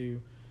get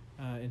into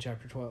in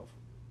chapter 12.